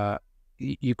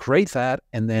you create that,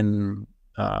 and then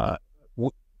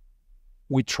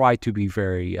we try to be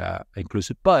very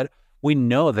inclusive. But we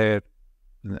know that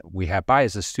we have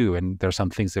biases too, and there's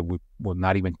some things that we will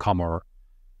not even come or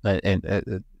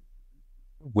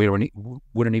we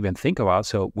wouldn't even think about.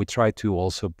 So we try to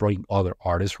also bring other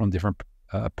artists from different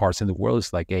parts in the world.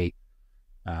 It's like, hey,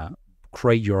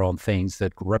 create your own things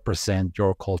that represent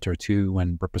your culture too,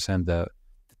 and represent the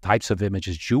types of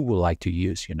images you would like to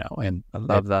use, and I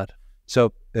love that.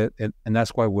 So, and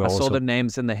that's why I saw the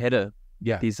names in the header.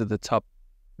 Yeah. These are the top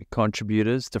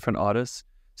contributors, different artists.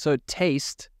 So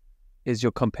taste is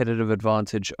your competitive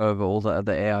advantage over all the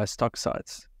other AI stock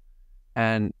sites.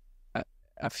 And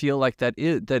I feel like that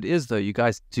is though, you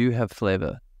guys do have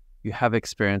flavor. You have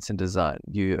experience in design.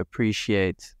 You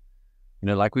appreciate,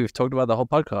 like we've talked about the whole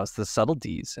podcast, the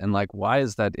subtleties, and like, why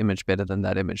is that image better than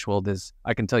that image? Well,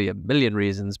 I can tell you a million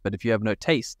reasons, but if you have no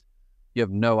taste, you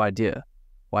have no idea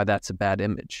why that's a bad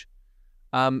image.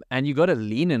 And you got to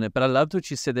lean in it. But I loved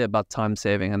what you said there about time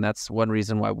saving. And that's one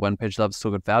reason why One Page Love's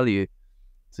still got value.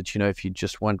 Is that, if you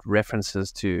just want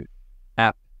references to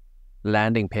app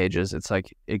landing pages, it's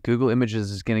like Google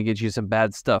Images is going to get you some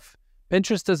bad stuff.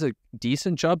 Pinterest does a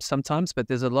decent job sometimes, but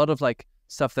there's a lot of like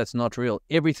stuff that's not real.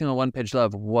 Everything on One Page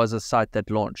Love was a site that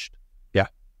launched. Yeah.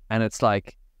 And it's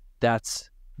like, that's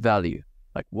value.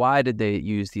 Like, why did they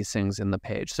use these things in the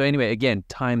page? So anyway, again,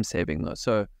 time saving though.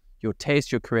 So your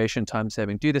taste, your creation, time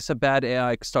saving. Dude, there's some bad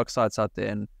AI stock sites out there,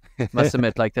 and must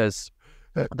admit, like those,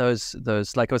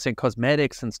 like I was saying,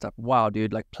 cosmetics and stuff. Wow,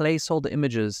 dude, like placeholder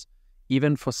images,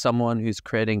 even for someone who's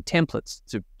creating templates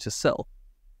to sell.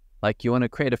 Like you want to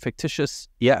create a fictitious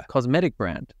cosmetic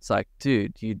brand. It's like,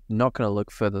 dude, you're not going to look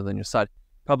further than your site.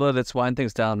 Pablo, let's wind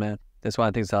things down, man. Let's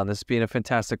wind things down. This has been a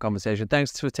fantastic conversation.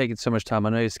 Thanks for taking so much time. I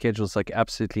know your schedule's like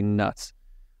absolutely nuts.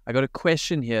 I got a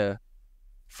question here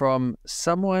from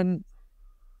someone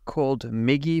called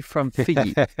Miggy from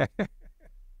Figgy.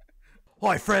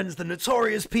 Hi friends, the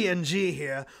Notorious PNG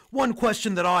here. One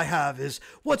question that I have is,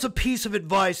 what's a piece of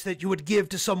advice that you would give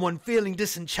to someone feeling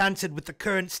disenchanted with the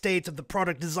current state of the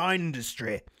product design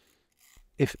industry?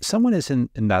 If someone is in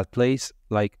that place,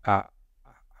 like I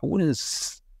wouldn't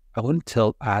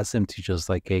ask them to just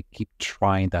like, hey, keep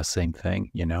trying that same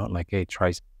thing, like, hey,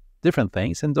 try different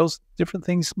things, and those different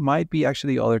things might be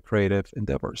actually other creative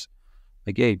endeavors.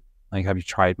 Like, hey, like, have you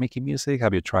tried making music?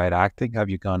 Have you tried acting? Have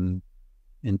you gone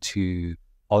into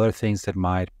other things that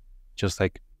might just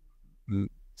like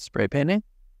spray painting,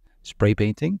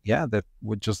 yeah, that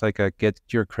would just like get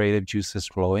your creative juices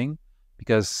flowing,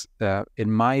 because it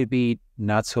might be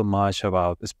not so much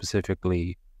about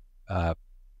specifically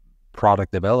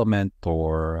product development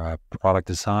or product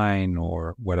design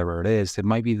or whatever it is. It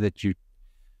might be that you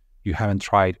haven't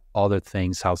tried other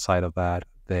things outside of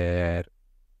that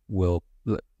will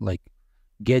like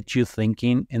get you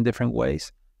thinking in different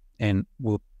ways, and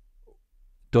will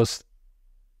those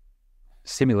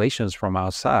simulations from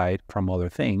outside, from other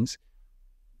things,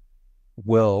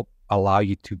 will allow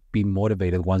you to be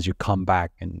motivated once you come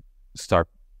back and start,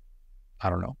 I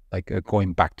don't know, like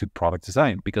going back to product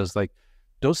design, because like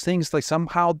those things, like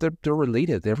somehow they're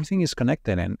related. Everything is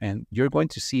connected, and you're going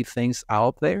to see things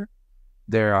out there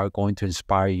that are going to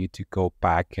inspire you to go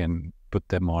back and put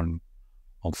them on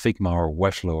Figma or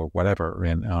Webflow or whatever,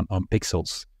 and on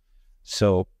pixels.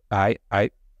 So I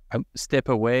step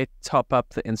away, top up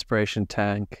the inspiration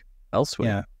tank elsewhere.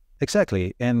 Yeah,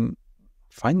 exactly. And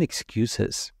find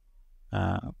excuses.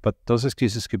 But those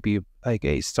excuses could be like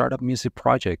a startup music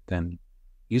project, and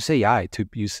use AI to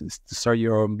start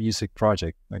your own music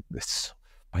project. Like this,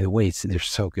 by the way, they're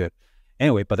so good.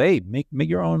 Anyway, but hey, make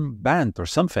your own band or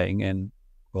something, and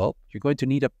well, you're going to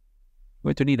need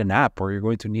an app, or you're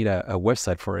going to need a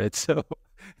website for it.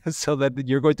 So that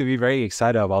you're going to be very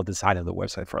excited about designing the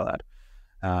website for that.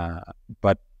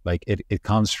 But like it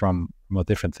comes from a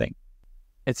different thing.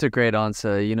 It's a great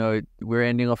answer. You know, we're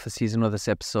ending off the season with this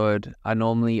episode. I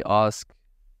normally ask,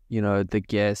 you know, the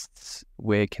guests,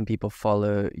 where can people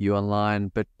follow you online?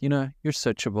 But, you know, you're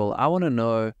searchable. I want to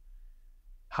know,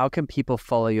 how can people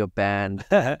follow your band?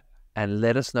 And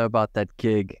let us know about that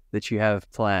gig that you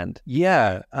have planned.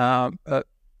 Yeah.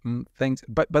 Thanks.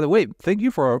 But by the way, thank you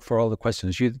for all the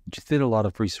questions. You did a lot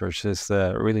of research. It's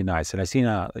really nice. And I've seen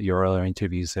your earlier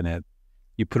interviews, and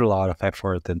you put a lot of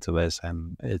effort into this,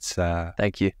 and it's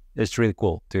thank you. It's really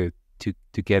cool to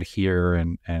get here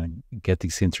and get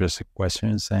these interesting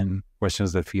questions, and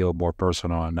questions that feel more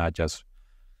personal and not just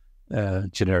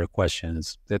generic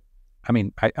questions. That, I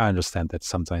mean, I understand that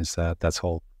sometimes that's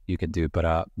all you can do,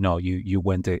 but no, you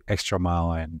went the extra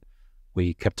mile, and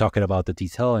we kept talking about the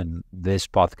detail, and this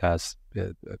podcast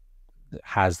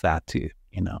has that too,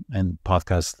 you know, and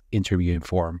podcast interview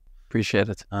form. Appreciate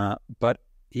it. But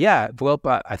yeah, well,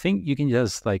 but I think you can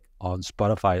just like on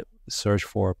Spotify search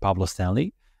for Pablo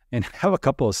Stanley and have a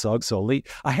couple of songs only.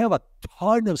 I have a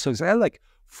ton of songs. I have like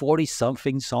 40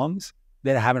 something songs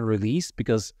that I haven't released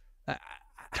because I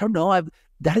don't know.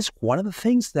 That is one of the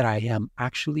things that I am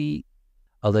actually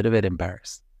a little bit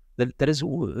embarrassed. That is,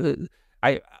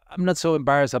 I'm not so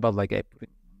embarrassed about like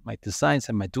my designs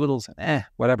and my doodles and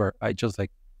whatever. I just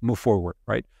like move forward,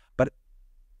 right? But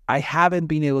I haven't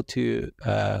been able to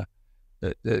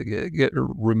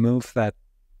remove that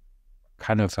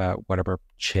kind of whatever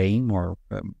shame, or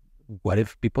what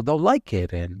if people don't like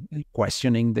it, and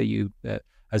questioning that you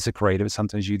as a creative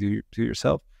sometimes you do to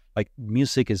yourself. Like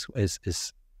music is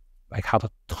like, have a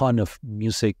ton of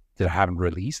music that I haven't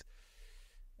released,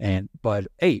 but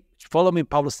hey, follow me,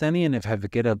 Pablo Stanley, and if I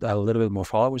get a little bit more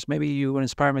followers, maybe you will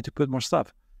inspire me to put more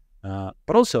stuff.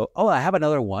 But also, I have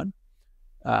another one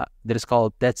that is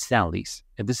called Dead Stanleys,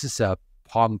 and this is a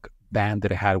punk band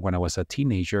that I had when I was a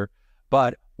teenager,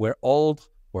 but we're old,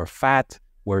 we're fat,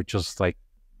 we're just like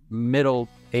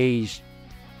middle-aged.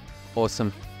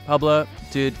 Awesome. Pablo,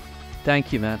 dude,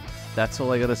 thank you, man. That's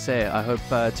all I gotta say. I hope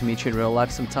to meet you in real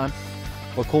life sometime.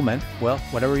 Well, cool, man. Well,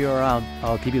 whenever you're around,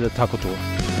 I'll give you the taco tour.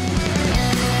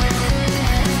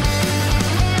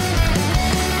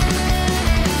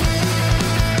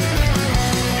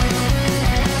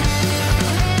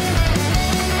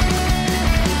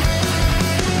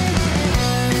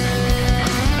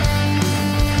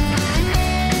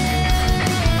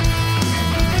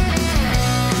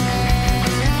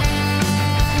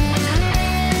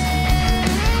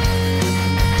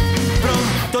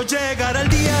 Llegará el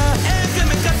día en que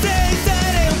me casé y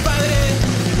seré un padre.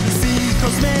 Mis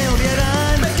hijos me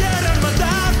odiarán, me querrán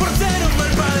matar por ser un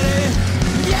mal padre.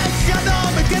 Mi hija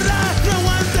no me querrá, no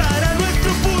aguantará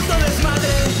nuestro puto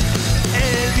desmadre.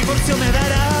 El divorcio me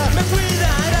dará, me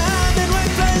cuidará de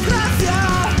nuestra desgracia.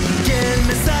 ¿Quién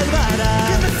me salvará?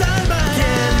 ¿Quién me salvará?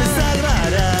 ¿Quién me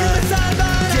salvará? ¿Quién me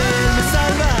salvará? ¿Quién me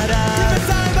salvará? ¿Quién me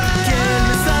salvará? ¿Quién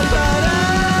me salvará?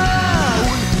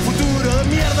 Un futuro de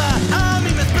mierda a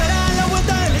mí me espera en la vuelta.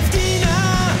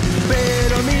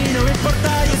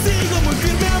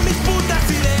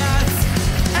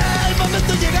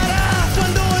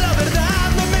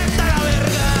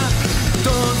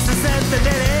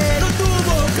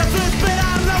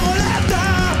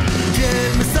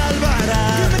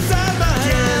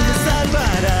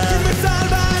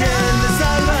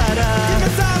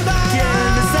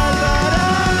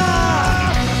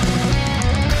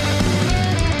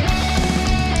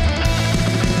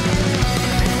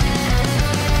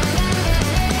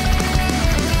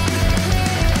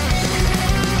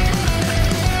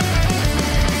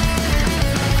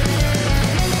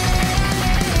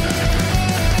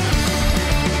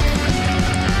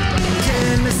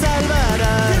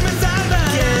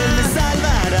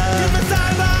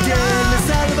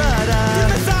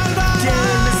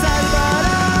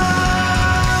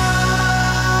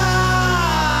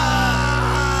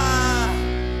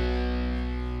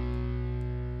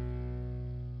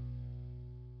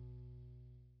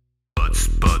 Butts,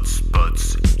 butts,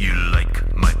 butts, you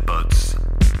like my butts.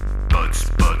 Butts,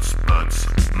 butts, butts,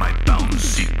 my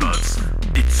bouncy butts.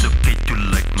 It's okay to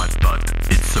like my butt,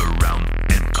 it's a round